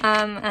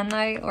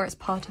 Or it's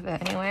part of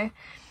it anyway.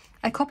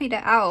 I copied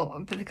it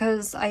out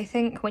because I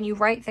think when you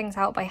write things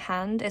out by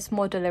hand, it's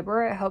more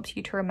deliberate. It helps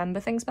you to remember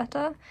things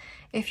better.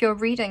 If you're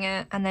reading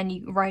it and then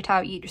you write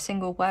out each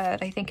single word,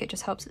 I think it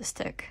just helps it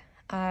stick.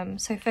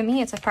 So for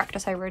me, it's a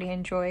practice I really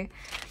enjoy.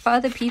 For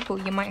other people,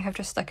 you might have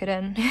just stuck it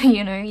in,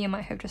 you know, you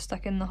might have just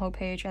stuck in the whole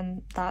page,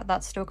 and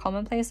that's still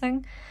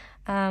commonplacing.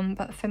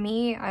 But for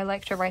me, I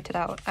like to write it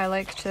out. I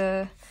like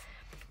to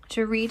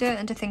read it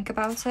and to think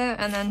about it,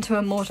 and then to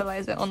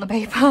immortalize it on the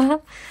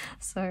paper.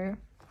 So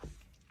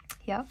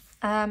yeah.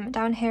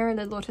 Down here, a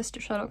little to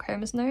Sherlock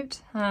Holmes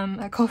note,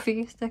 a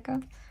coffee sticker.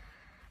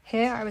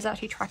 Here, I was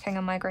actually tracking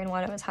a migraine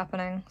while it was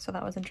happening, so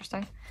that was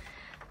interesting.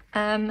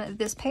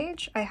 This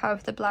page, I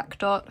have the black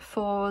dot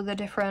for the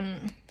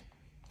different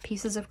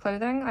pieces of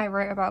clothing. I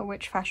wrote about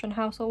which fashion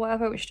house or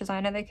whatever, which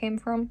designer they came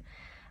from.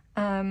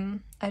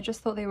 I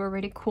just thought they were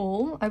really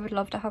cool. I would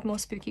love to have more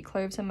spooky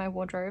clothes in my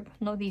wardrobe.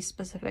 Not these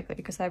specifically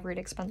because they're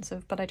really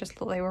expensive, but I just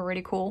thought they were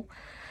really cool.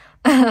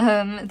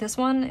 This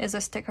one is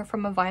a sticker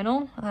from a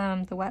vinyl,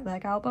 the Wet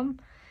Leg album.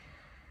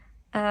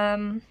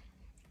 Some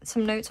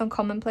notes on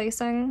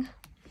commonplacing.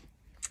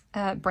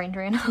 Brain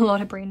drain, a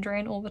lot of brain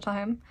drain all the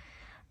time.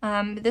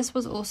 This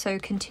was also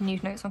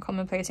continued notes on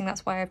commonplacing.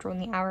 That's why I've drawn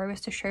the arrow,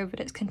 is to show that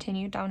it's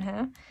continued down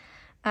here.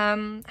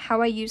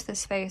 How I use this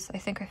space, I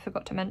think I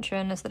forgot to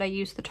mention, is that I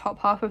use the top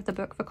half of the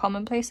book for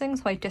commonplacing,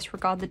 so I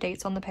disregard the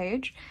dates on the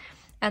page.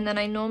 And then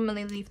I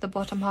normally leave the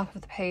bottom half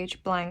of the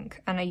page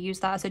blank, and I use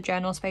that as a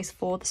journal space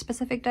for the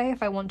specific day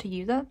if I want to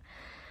use it.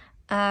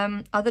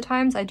 Other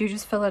times I do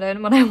just fill it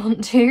in when I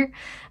want to,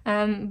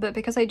 but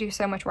because I do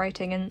so much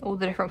writing in all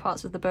the different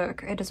parts of the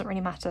book, it doesn't really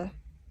matter.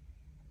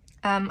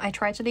 I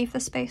try to leave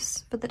the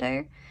space for the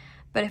day,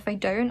 but if I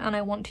don't and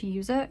I want to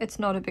use it, it's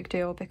not a big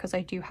deal because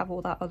I do have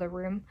all that other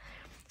room.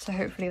 So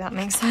hopefully that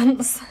makes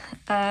sense.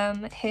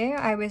 Here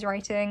I was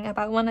writing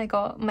about when I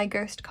got my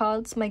ghost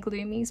cards, my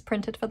gloomies,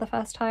 printed for the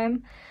first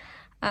time.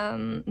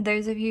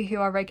 Those of you who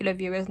are regular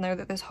viewers know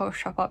that this whole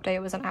shop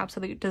update was an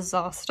absolute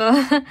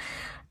disaster.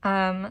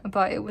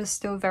 But it was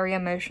still very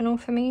emotional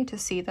for me to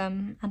see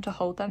them and to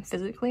hold them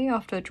physically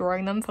after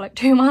drawing them for like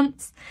 2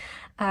 months.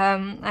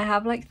 I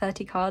have like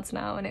 30 cards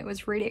now, and it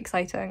was really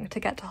exciting to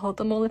get to hold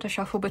them all and to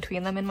shuffle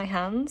between them in my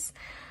hands.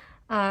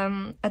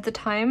 At the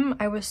time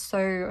I was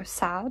so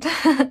sad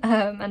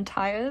and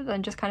tired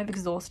and just kind of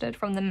exhausted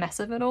from the mess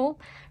of it all,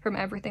 from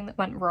everything that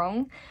went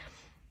wrong,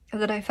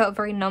 that I felt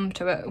very numb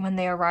to it when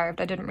they arrived.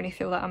 I didn't really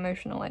feel that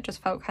emotional, it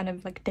just felt kind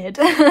of like dead.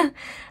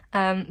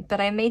 But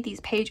I made these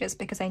pages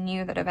because I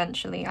knew that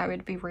eventually I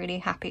would be really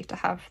happy to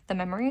have the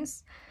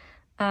memories.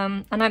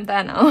 And I'm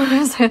there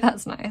now, so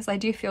that's nice. I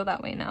do feel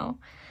that way now.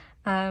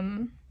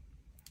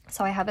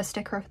 So I have a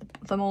sticker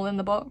of them all in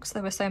the box,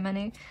 there were so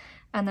many,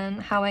 and then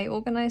how I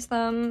organised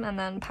them, and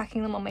then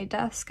packing them on my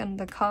desk, and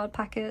the card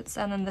packets,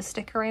 and then the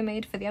sticker I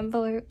made for the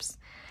envelopes.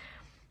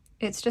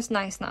 It's just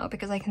nice now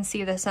because I can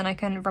see this and I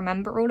can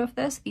remember all of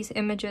this. These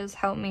images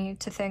help me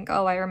to think,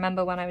 oh, I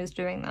remember when I was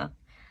doing that.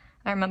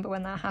 I remember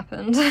when that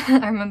happened.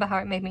 I remember how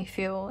it made me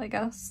feel, I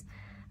guess.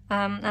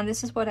 And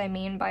this is what I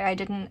mean by I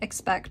didn't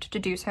expect to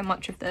do so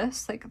much of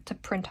this, like to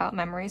print out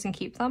memories and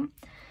keep them.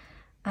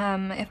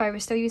 If I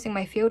was still using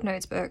my field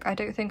notes book, I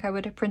don't think I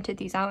would have printed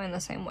these out in the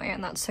same way,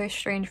 and that's so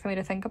strange for me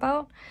to think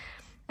about.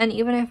 And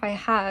even if I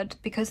had,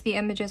 because the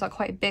images are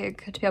quite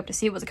big to be able to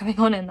see what's going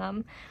on in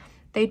them,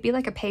 they'd be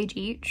like a page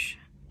each,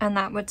 and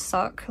that would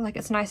suck. Like,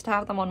 it's nice to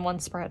have them on one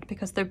spread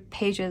because the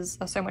pages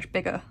are so much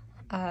bigger,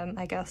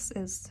 I guess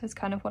is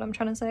kind of what I'm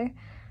trying to say.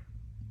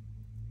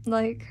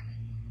 Like,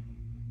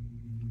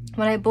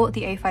 when I bought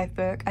the A5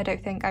 book, I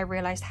don't think I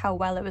realised how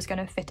well it was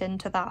going to fit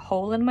into that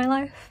hole in my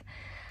life.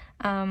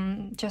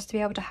 Just to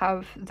be able to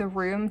have the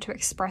room to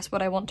express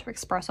what I want to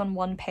express on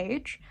one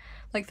page.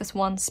 Like, this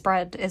one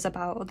spread is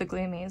about the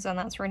gloomies, and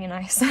that's really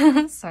nice.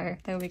 So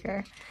there we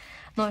go.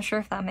 Not sure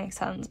if that makes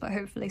sense, but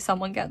hopefully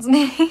someone gets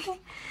me.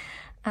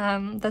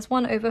 There's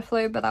one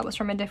overflow, but that was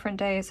from a different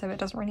day, so it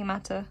doesn't really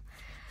matter.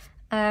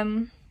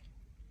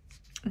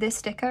 This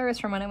sticker is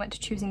from when I went to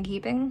Choosing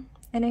Keeping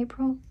in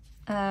April.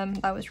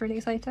 That was really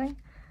exciting.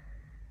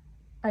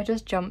 I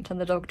just jumped and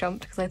the dog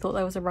jumped because I thought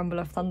there was a rumble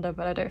of thunder,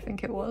 but I don't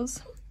think it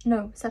was.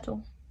 No,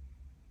 settle.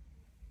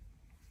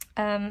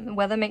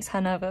 Weather makes her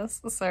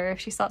nervous, so if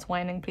she starts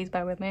whining, please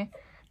bear with me.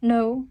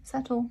 No,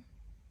 settle.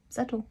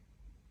 Settle.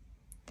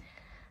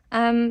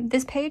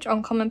 This page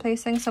on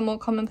commonplacing, some more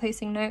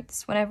commonplacing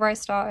notes. Whenever I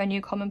start a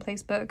new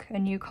commonplace book,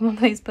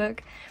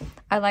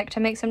 I like to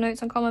make some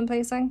notes on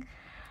commonplacing.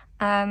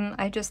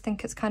 I just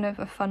think it's kind of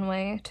a fun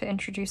way to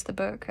introduce the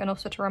book and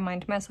also to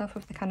remind myself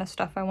of the kind of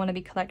stuff I want to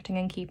be collecting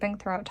and keeping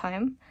throughout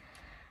time.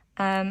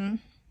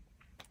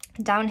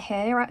 Down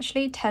here,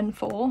 actually,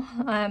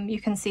 10/4, you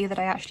can see that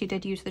I actually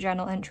did use the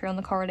journal entry on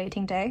the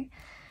correlating day.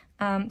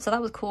 So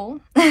that was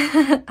cool.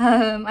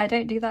 I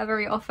don't do that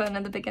very often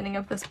in the beginning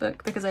of this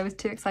book because I was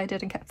too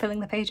excited and kept filling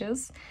the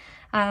pages.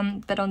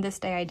 But on this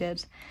day I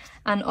did.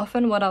 And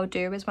often what I'll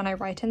do is when I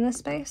write in this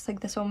space,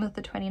 like this one was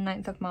the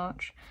 29th of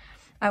March,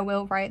 I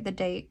will write the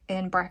date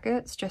in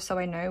brackets just so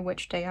I know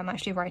which day I'm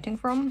actually writing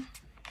from.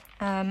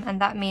 And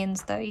that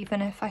means that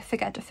even if I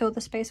forget to fill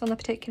the space on the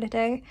particular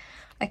day,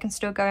 I can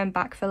still go and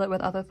backfill it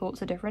with other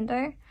thoughts a different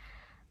day.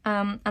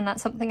 And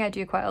that's something I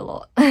do quite a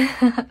lot.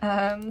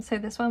 So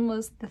this one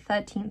was the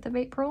 13th of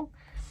April,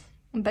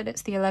 but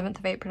it's the 11th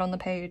of April on the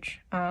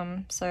page.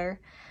 So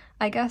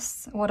I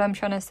guess what I'm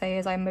trying to say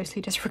is I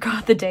mostly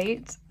disregard the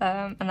date,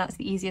 and that's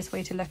the easiest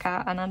way to look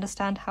at and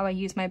understand how I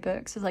use my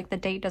books, is like the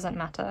date doesn't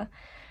matter.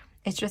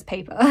 It's just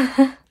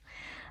paper.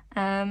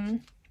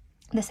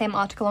 The same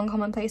article on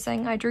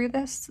commonplacing, I drew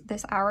this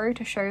arrow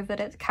to show that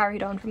it's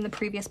carried on from the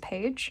previous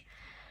page.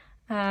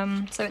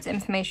 So it's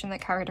information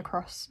that carried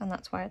across, and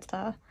that's why it's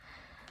there.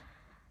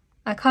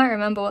 I can't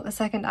remember what the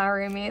second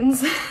arrow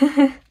means.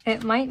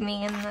 It might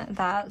mean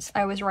that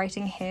I was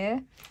writing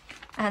here,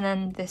 and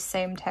then this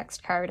same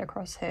text carried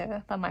across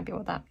here. That might be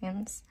what that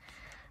means.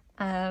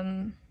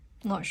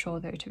 Not sure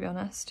though, to be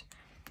honest.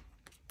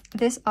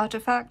 This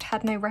artifact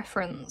had no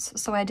reference,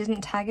 so I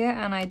didn't tag it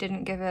and I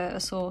didn't give it a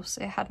source.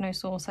 It had no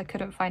source. I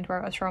couldn't find where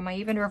it was from. I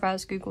even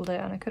reverse googled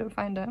it and I couldn't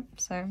find it,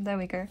 so there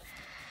we go.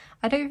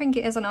 I don't think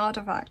it is an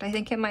artifact. I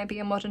think it might be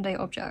a modern day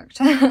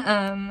object.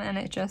 And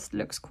it just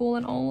looks cool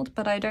and old,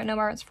 but I don't know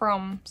where it's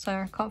from, so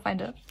I can't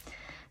find it.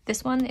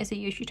 This one is a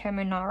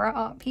Yoshitomo Nara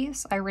art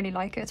piece. I really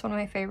like it. It's one of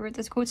my favorites.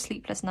 It's called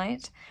Sleepless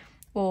Night,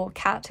 or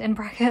Cat in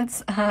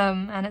brackets,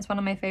 and it's one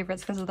of my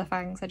favorites because of the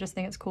fangs. I just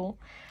think it's cool.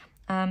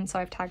 So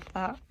I've tagged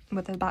that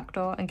with the back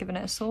door and given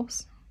it a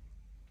source.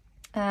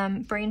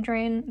 Brain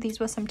Drain, these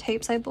were some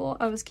tapes I bought.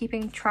 I was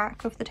keeping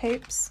track of the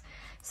tapes.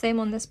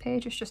 Same on this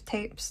page, it's just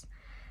tapes.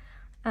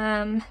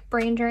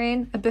 Brain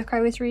Drain, a book I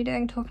was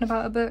reading, talking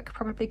about a book,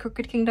 probably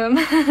Crooked Kingdom.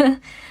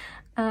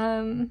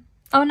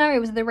 Oh no, it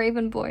was The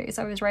Raven Boys.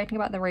 I was writing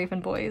about The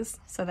Raven Boys,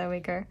 so there we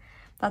go.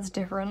 That's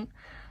different.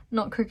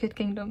 Not Crooked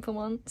Kingdom for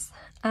once.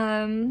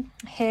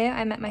 Here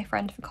I met my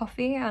friend for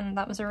coffee, and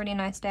that was a really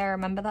nice day. I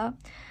remember that.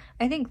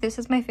 I think this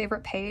is my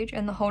favourite page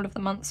in the whole of the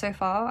month so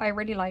far. I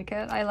really like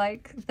it. I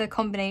like the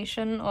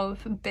combination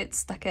of bits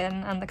stuck in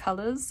and the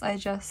colours. I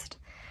just,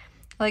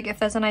 like, if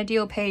there's an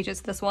ideal page,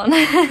 it's this one.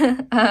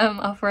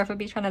 I'll forever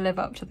be trying to live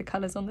up to the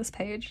colours on this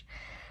page.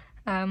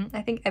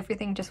 I think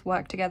everything just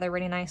worked together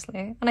really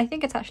nicely. And I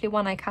think it's actually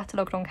one I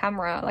catalogued on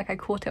camera, like I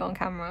caught it on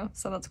camera,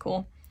 so that's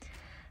cool.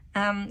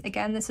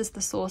 Again, this is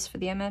the source for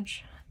the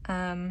image.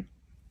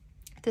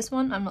 This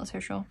one, I'm not so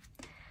sure,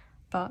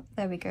 but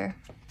there we go.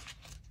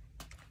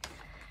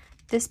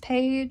 This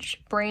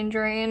page, brain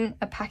drain,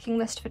 a packing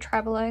list for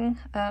traveling,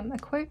 a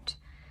quote,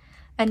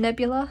 a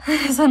nebula.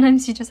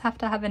 Sometimes you just have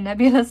to have a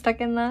nebula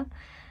stuck in there.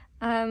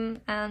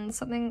 And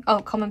something, oh,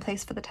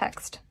 commonplace for the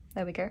text.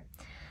 There we go.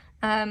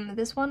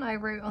 This one I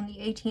wrote on the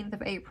 18th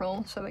of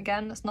April, so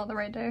again, that's not the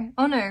right day.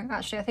 Oh no,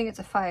 actually I think it's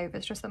a 5,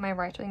 it's just that my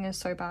writing is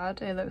so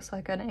bad, it looks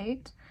like an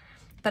 8.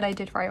 But I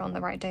did write on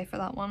the right day for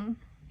that one.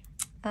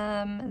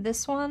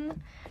 This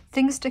one,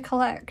 things to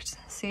collect.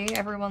 See,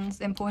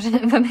 everyone's important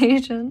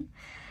information.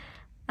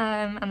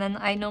 And then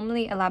I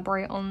normally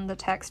elaborate on the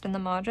text in the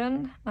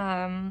margin,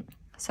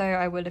 so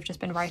I would have just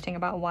been writing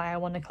about why I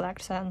want to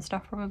collect certain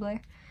stuff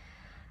probably.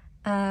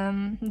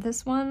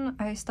 This one,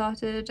 I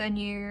started a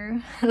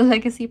new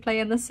legacy play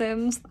in The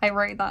Sims. I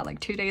wrote that like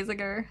 2 days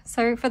ago,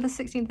 so for the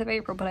 16th of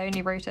April, but I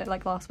only wrote it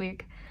like last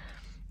week.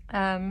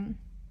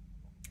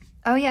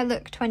 Oh yeah,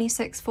 look,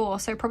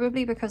 26/4, so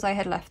probably because I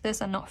had left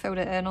this and not filled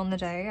it in on the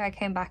day, I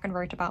came back and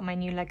wrote about my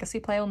new legacy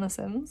play on The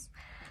Sims,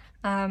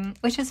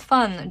 which is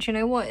fun. Do you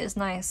know what is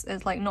nice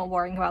is like not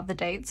worrying about the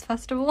dates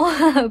first of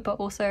all, but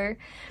also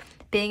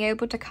being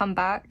able to come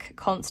back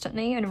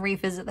constantly and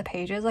revisit the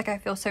pages. Like I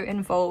feel so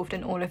involved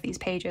in all of these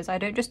pages. I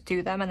don't just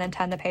do them and then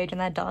turn the page and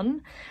they're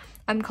done.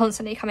 I'm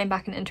constantly coming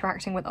back and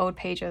interacting with old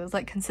pages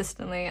like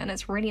consistently, and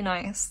it's really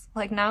nice.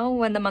 Like now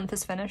when the month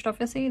is finished,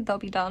 obviously they'll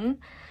be done,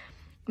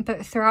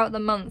 but throughout the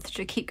month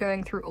to keep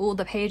going through all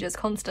the pages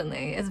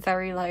constantly is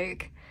very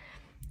like,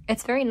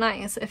 it's very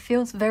nice. It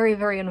feels very,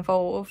 very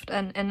involved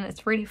and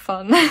it's really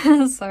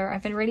fun. So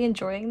I've been really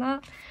enjoying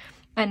that.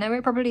 I know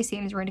it probably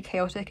seems really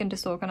chaotic and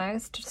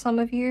disorganized to some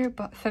of you,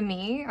 but for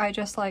me, I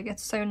just like,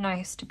 it's so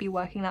nice to be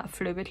working that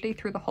fluidly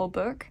through the whole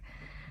book.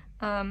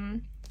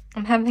 I'm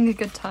having a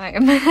good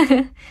time.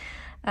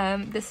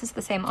 This is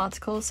the same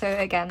article, so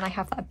again, I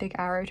have that big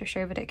arrow to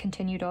show that it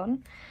continued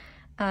on.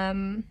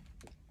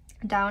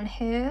 Down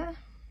here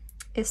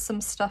is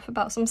some stuff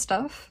about some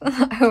stuff.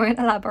 I won't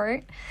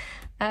elaborate.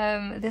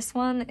 This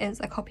one is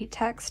a copied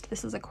text.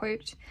 This is a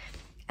quote.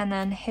 And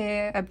then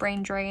here, a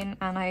brain drain,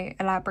 and I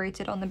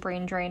elaborated on the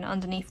brain drain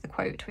underneath the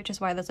quote, which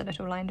is why there's a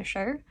little line to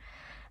show.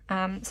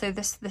 So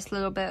this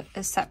little bit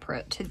is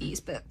separate to these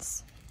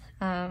bits,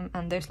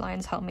 and those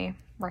lines help me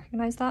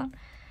recognize that.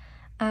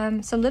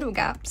 Some little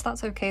gaps,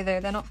 that's okay though,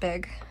 they're not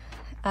big.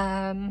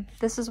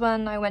 This is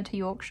when I went to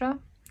Yorkshire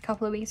a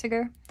couple of weeks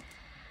ago.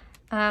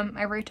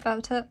 I wrote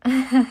about it.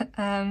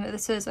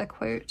 This is a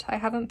quote. I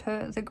haven't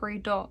put the grey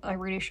dot, I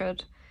really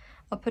should.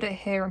 I'll put it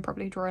here and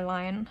probably draw a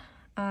line.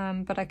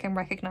 But I can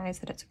recognise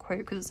that it's a quote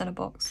because it's in a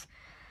box.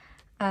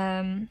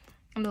 And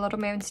a lot of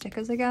my own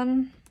stickers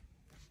again.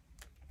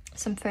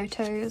 Some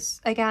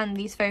photos. Again,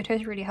 these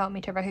photos really helped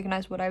me to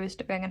recognise what I was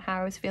doing and how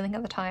I was feeling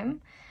at the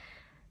time.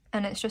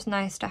 And it's just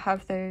nice to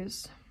have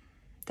those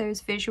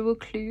visual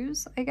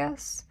clues, I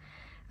guess.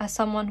 As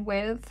someone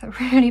with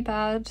really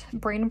bad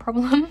brain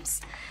problems,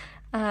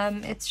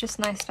 it's just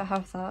nice to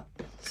have that.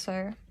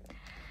 So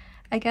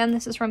again,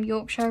 this is from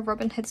Yorkshire,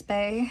 Robin Hood's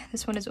Bay.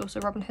 This one is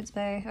also Robin Hood's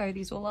Bay. Oh,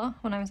 these all are,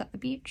 when I was at the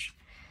beach.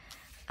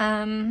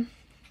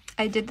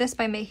 I did this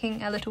by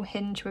making a little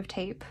hinge with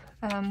tape.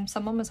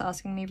 Someone was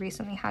asking me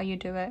recently how you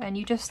do it, and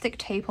you just stick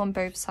tape on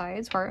both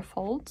sides where it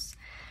folds,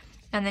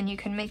 and then you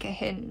can make a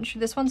hinge.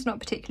 This one's not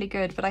particularly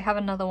good, but I have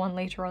another one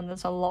later on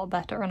that's a lot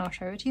better, and I'll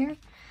show it to you.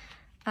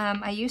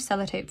 I use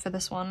sellotape for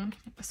this one,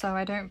 so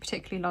I don't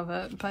particularly love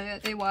it,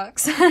 but it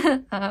works.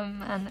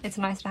 And it's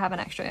nice to have an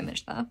extra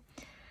image there.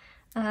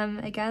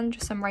 Again,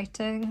 just some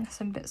writing,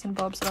 some bits and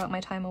bobs about my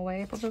time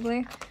away,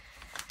 probably.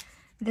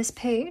 This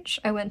page,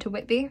 I went to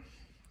Whitby,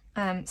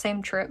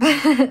 same trip,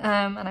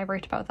 and I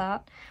wrote about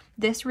that.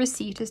 This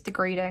receipt is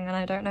degrading, and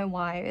I don't know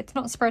why. It's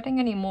not spreading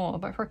anymore,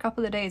 but for a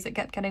couple of days it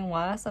kept getting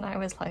worse, and I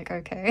was like,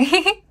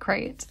 okay,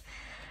 great.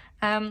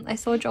 I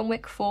saw John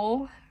Wick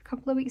 4 a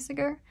couple of weeks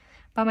ago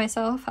by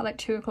myself at like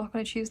 2 o'clock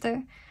on a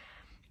Tuesday.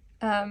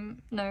 No,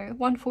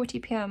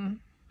 1:40 p.m.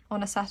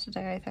 on a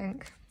Saturday, I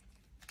think.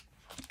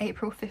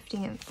 April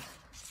 15th.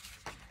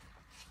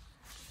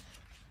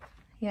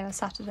 Yeah,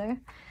 Saturday.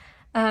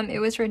 It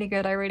was really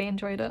good. I really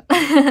enjoyed it.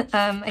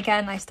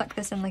 Again, I stuck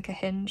this in like a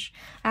hinge.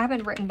 I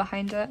haven't written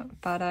behind it,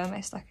 but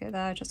I stuck it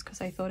there just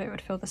because I thought it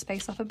would fill the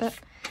space up a bit.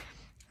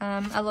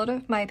 A lot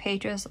of my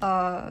pages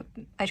are,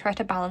 I try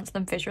to balance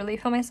them visually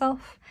for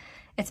myself.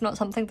 It's not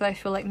something that I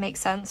feel like makes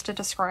sense to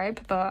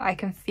describe, but I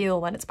can feel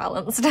when it's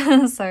balanced.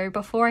 So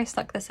before I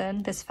stuck this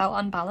in, this felt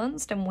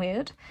unbalanced and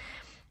weird.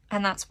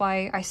 and that's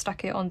why I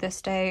stuck it on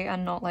this day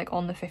and not like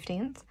on the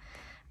 15th.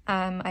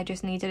 I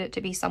just needed it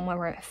to be somewhere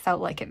where it felt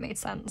like it made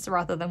sense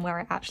rather than where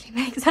it actually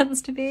makes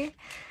sense to be.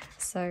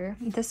 So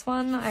this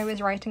one, I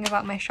was writing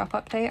about my shop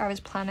update. I was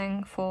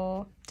planning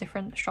for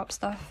different shop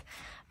stuff.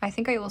 I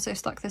think I also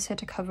stuck this here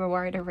to cover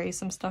where I'd erased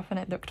some stuff and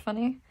it looked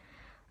funny.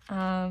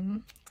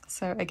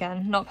 So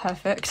again, not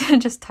perfect,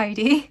 just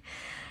tidy.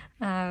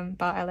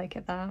 But I like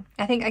it there.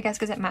 I guess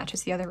because it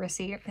matches the other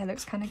receipt, it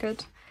looks kind of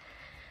good.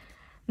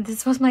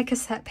 This was my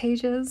cassette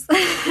pages.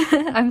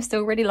 I'm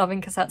still really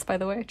loving cassettes, by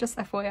the way, just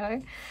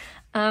FYI.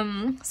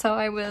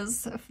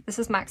 So this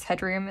is Max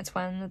Headroom. It's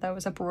when there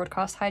was a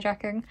broadcast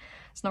hijacking.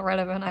 It's not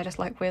relevant, I just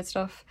like weird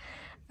stuff.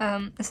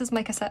 This is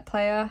my cassette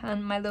player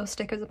and my little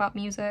stickers about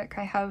music.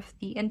 I have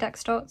the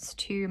index dots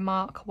to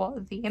mark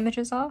what the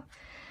images are.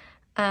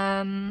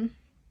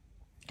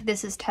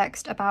 This is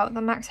text about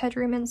the Max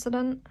Headroom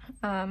incident,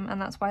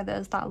 and that's why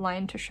there's that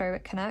line to show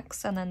it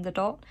connects, and then the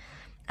dot.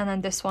 And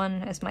then this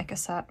one is my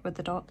cassette with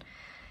the dot.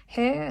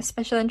 Here,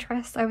 special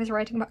interest, I was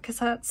writing about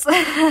cassettes.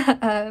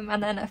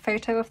 And then a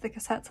photo of the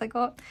cassettes I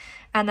got.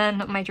 And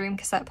then my dream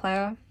cassette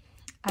player.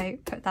 I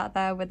put that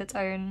there with its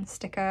own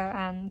sticker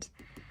and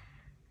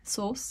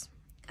source.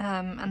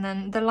 And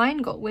then the line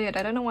got weird.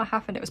 I don't know what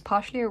happened. It was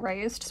partially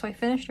erased. So I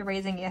finished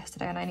erasing it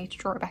yesterday and I need to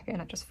draw it back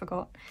in. I just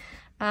forgot.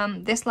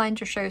 This line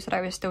just shows that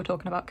I was still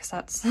talking about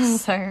cassettes.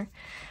 So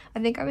I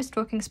think I was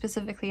talking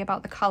specifically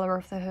about the colour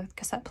of the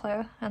cassette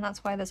player, and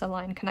that's why there's a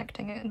line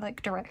connecting it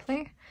like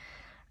directly.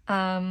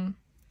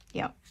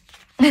 Yeah.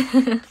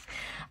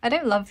 I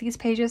don't love these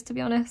pages, to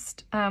be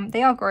honest.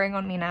 They are growing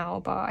on me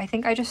now, but I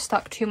think I just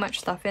stuck too much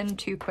stuff in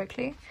too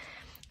quickly.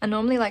 I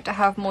normally like to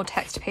have more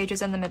text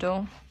pages in the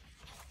middle,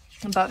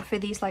 but for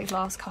these like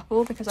last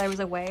couple, because I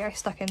was away, I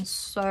stuck in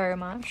so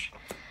much,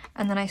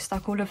 and then I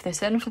stuck all of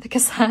this in for the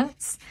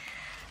cassettes.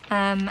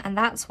 And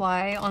that's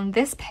why on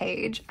this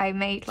page I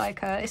made like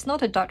it's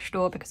not a Dutch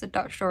door, because a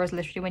Dutch door is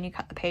literally when you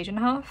cut the page in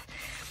half,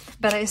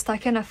 but I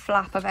stuck in a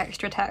flap of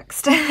extra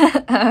text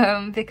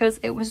because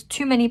it was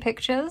too many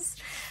pictures.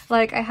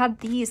 Like I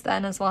had these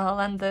then as well,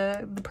 and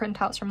the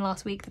printouts from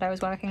last week that I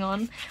was working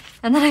on,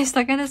 and then I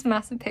stuck in this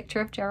massive picture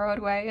of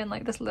Gerard Way and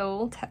like this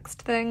little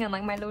text thing and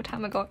like my little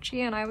Tamagotchi,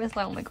 and I was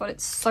like, oh my god,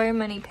 it's so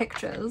many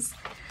pictures.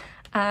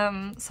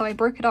 So I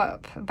broke it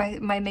up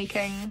by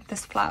making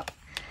this flap.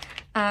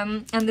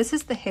 And this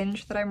is the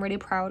hinge that I'm really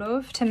proud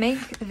of. To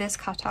make this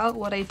cutout,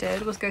 what I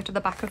did was go to the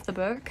back of the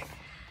book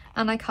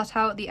and I cut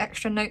out the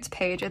extra notes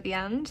page at the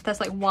end. There's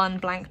like one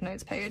blank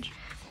notes page,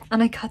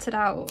 and I cut it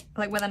out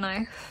like with a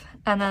knife,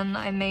 and then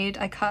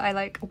I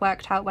like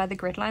worked out where the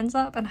grid lines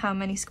up and how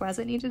many squares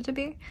it needed to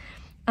be,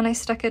 and I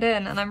stuck it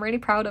in, and I'm really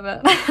proud of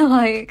it.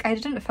 Like I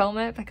didn't film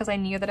it because I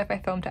knew that if I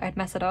filmed it I'd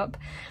mess it up,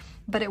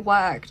 but it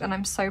worked and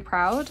I'm so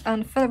proud.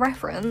 And for the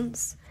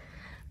reference,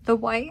 the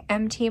white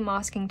MT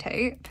masking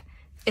tape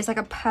is like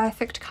a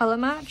perfect colour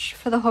match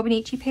for the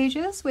Hobonichi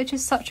pages, which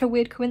is such a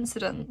weird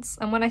coincidence.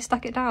 And when I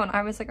stuck it down,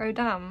 I was like, oh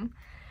damn,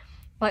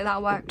 like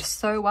that worked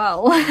so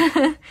well.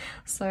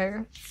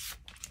 So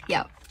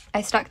yeah,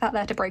 I stuck that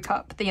there to break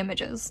up the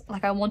images.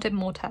 Like I wanted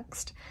more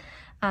text.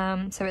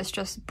 So it's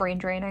just brain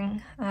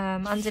draining.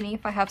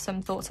 Underneath I have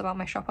some thoughts about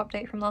my shop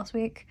update from last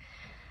week.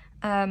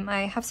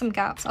 I have some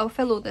gaps. I'll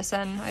fill all this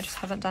in, I just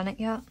haven't done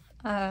it yet.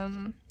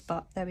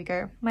 But there we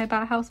go. My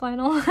Bauhaus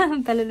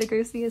vinyl, Bela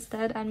Lugosi is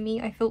dead, and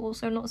me, I feel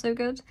also not so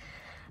good.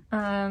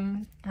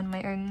 And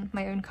my own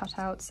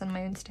cutouts and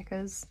my own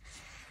stickers.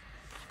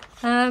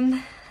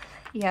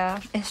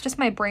 Yeah, it's just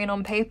my brain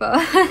on paper.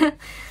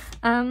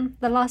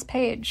 The last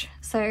page.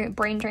 So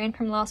brain drain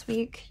from last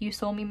week. You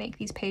saw me make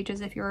these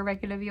pages if you're a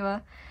regular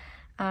viewer.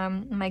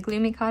 My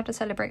gloomy card to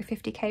celebrate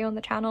 50k on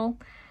the channel.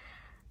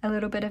 A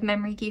little bit of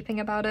memory keeping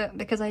about it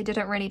because I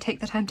didn't really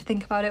take the time to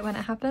think about it when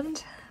it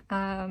happened.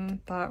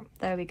 But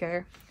there we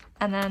go.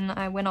 And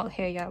then we're not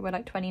here yet, we're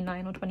like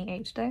 29 or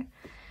 28 today,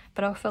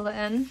 but I'll fill it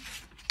in.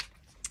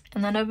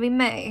 And then it'll be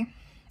May.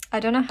 I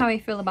don't know how I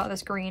feel about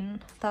this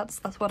green. That's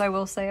what I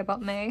will say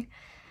about May.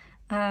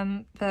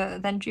 But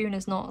then June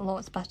is not a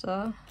lot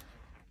better.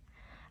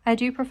 I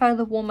do prefer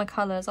the warmer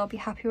colours. I'll be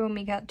happy when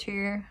we get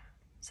to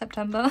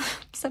September.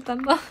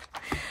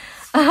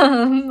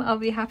 I'll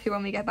be happy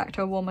when we get back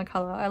to a warmer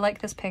colour. I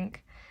like this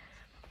pink.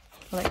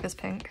 I like this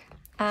pink.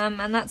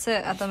 And that's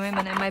it at the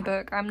moment in my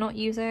book. I'm not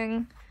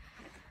using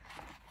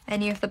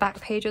any of the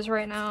back pages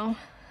right now.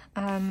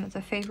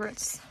 The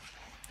favourites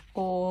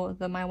or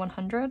the My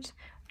 100.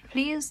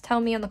 Please tell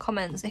me in the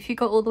comments if you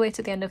got all the way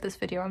to the end of this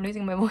video. I'm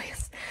losing my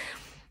voice.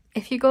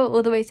 If you got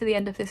all the way to the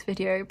end of this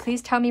video,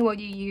 please tell me what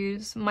you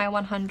use My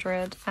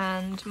 100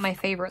 and my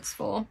favourites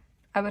for.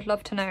 I would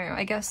love to know.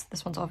 I guess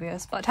this one's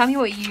obvious, but tell me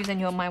what you use in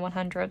your My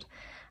 100.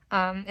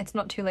 It's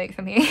not too late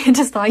for me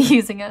to start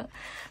using it.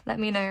 Let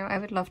me know. I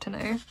would love to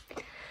know.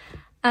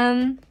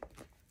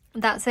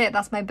 That's it.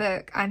 That's my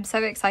book. I'm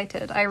so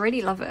excited. I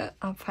really love it.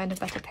 I'll find a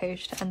better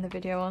page to end the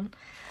video on.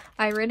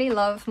 I really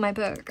love my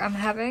book. I'm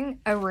having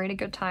a really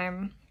good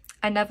time.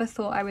 I never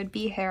thought I would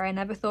be here. I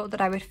never thought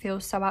that I would feel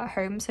so at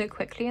home so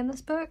quickly in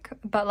this book,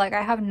 but like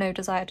I have no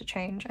desire to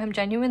change. I'm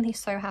genuinely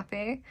so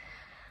happy.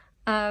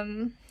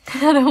 I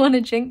don't want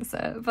to jinx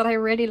it, but I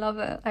really love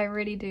it. I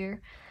really do.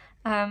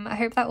 I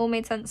hope that all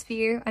made sense for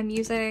you. I'm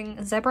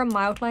using zebra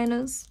mild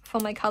liners for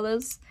my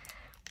colours.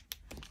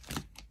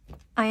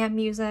 I am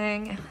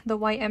using the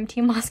white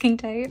empty masking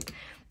tape,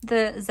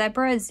 the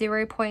zebra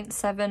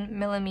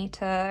 0.7mm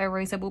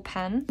erasable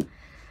pen,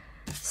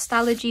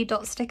 Stalogy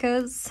dot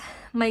stickers.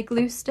 My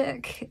glue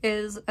stick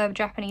is a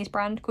Japanese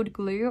brand called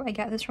Glue. I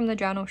get this from the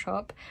journal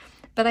shop,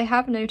 but I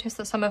have noticed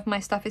that some of my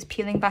stuff is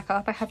peeling back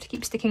up. I have to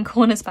keep sticking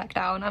corners back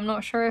down. I'm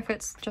not sure if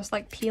it's just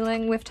like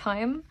peeling with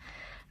time,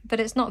 but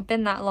it's not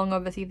been that long.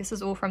 Obviously this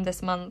is all from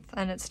this month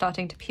and it's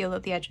starting to peel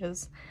at the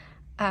edges.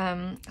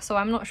 So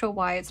I'm not sure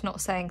why it's not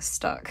saying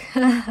stuck.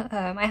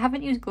 I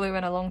haven't used glue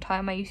in a long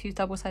time. I used to use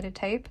double-sided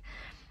tape,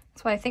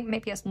 so I think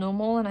maybe it's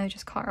normal and I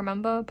just can't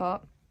remember,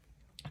 but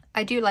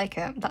I do like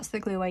it. That's the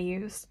glue I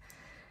use.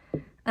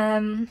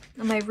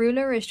 My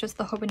ruler is just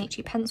the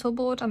Hobonichi pencil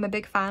board. I'm a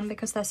big fan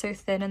because they're so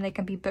thin and they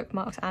can be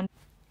bookmarks. And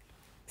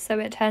so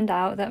it turned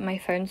out that my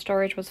phone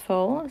storage was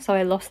full, so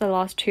I lost the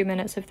last 2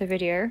 minutes of the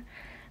video.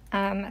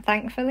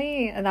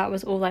 Thankfully that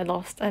was all I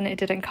lost, and it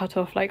didn't cut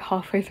off like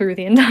halfway through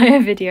the entire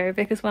video,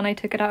 because when I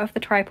took it out of the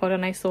tripod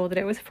and I saw that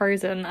it was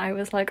frozen, I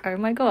was like, oh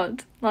my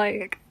god,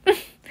 like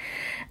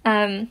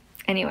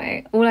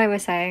anyway, all I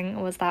was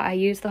saying was that I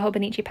use the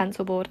Hobonichi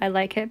pencil board. I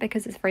like it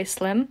because it's very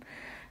slim.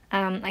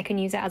 I can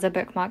use it as a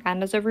bookmark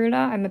and as a ruler.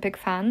 I'm a big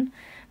fan.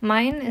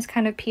 Mine is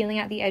kind of peeling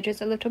at the edges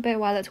a little bit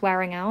while it's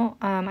wearing out.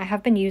 I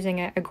have been using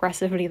it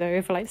aggressively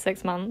though for like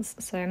 6 months,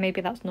 so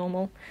maybe that's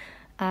normal.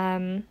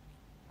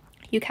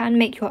 You can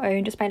make your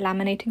own just by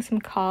laminating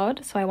some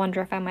card, so I wonder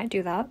if I might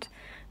do that.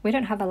 We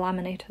don't have a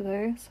laminator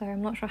though, so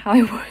I'm not sure how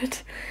I would,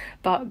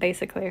 but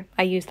basically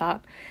I use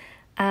that.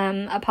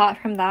 Apart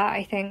from that,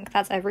 I think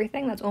that's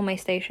everything. That's all my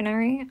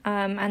stationery.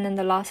 And then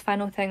the last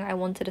final thing I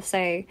wanted to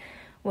say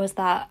was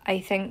that I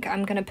think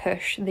I'm gonna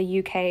push the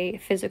UK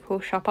physical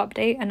shop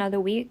update another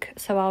week,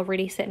 so I'll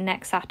release it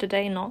next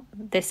Saturday, not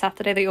this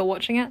Saturday that you're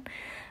watching it.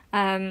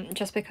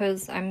 Just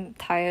because I'm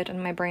tired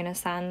and my brain is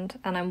sand,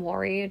 and I'm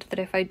worried that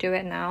if I do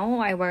it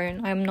now,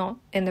 I'm not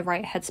in the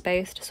right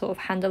headspace to sort of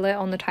handle it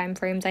on the time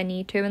frames I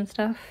need to and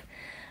stuff.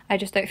 I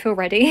just don't feel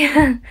ready.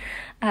 I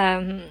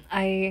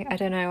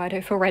don't know, I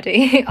don't feel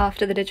ready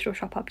after the digital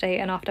shop update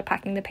and after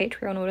packing the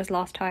Patreon orders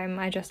last time.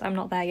 I'm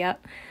not there yet.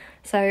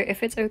 So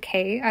if it's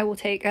okay, I will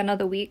take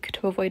another week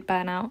to avoid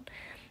burnout,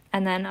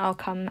 and then I'll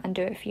come and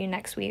do it for you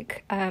next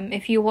week.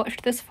 If you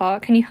watched this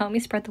far, can you help me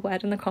spread the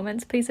word in the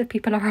comments, please, if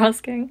people are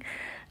asking?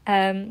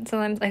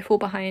 Sometimes I fall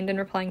behind in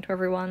replying to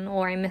everyone,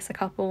 or I miss a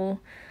couple.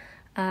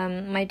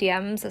 My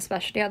DMs,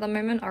 especially at the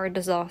moment, are a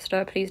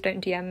disaster. Please don't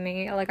DM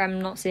me. Like,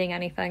 I'm not seeing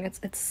anything.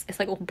 It's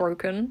like all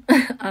broken.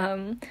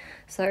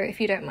 So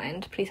if you don't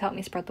mind, please help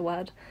me spread the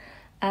word.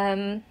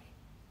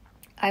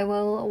 I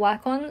will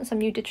work on some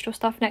new digital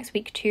stuff next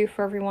week too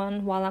for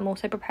everyone, while I'm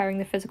also preparing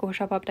the physical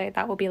shop update.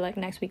 That will be like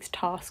next week's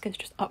task, is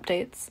just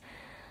updates.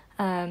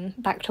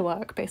 Back to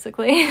work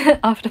basically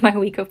after my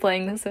week of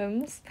playing The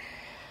Sims.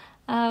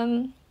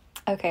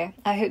 Okay,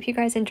 I hope you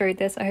guys enjoyed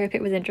this. I hope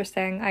it was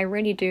interesting. I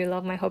really do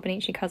love my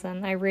Hobonichi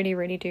cousin. I really,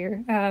 really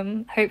do.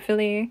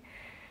 Hopefully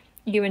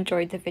you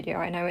enjoyed the video.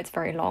 I know it's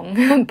very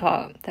long,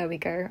 but there we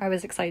go. I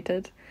was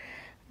excited.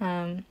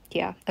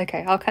 Yeah,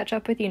 okay, I'll catch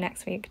up with you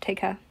next week. Take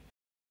care.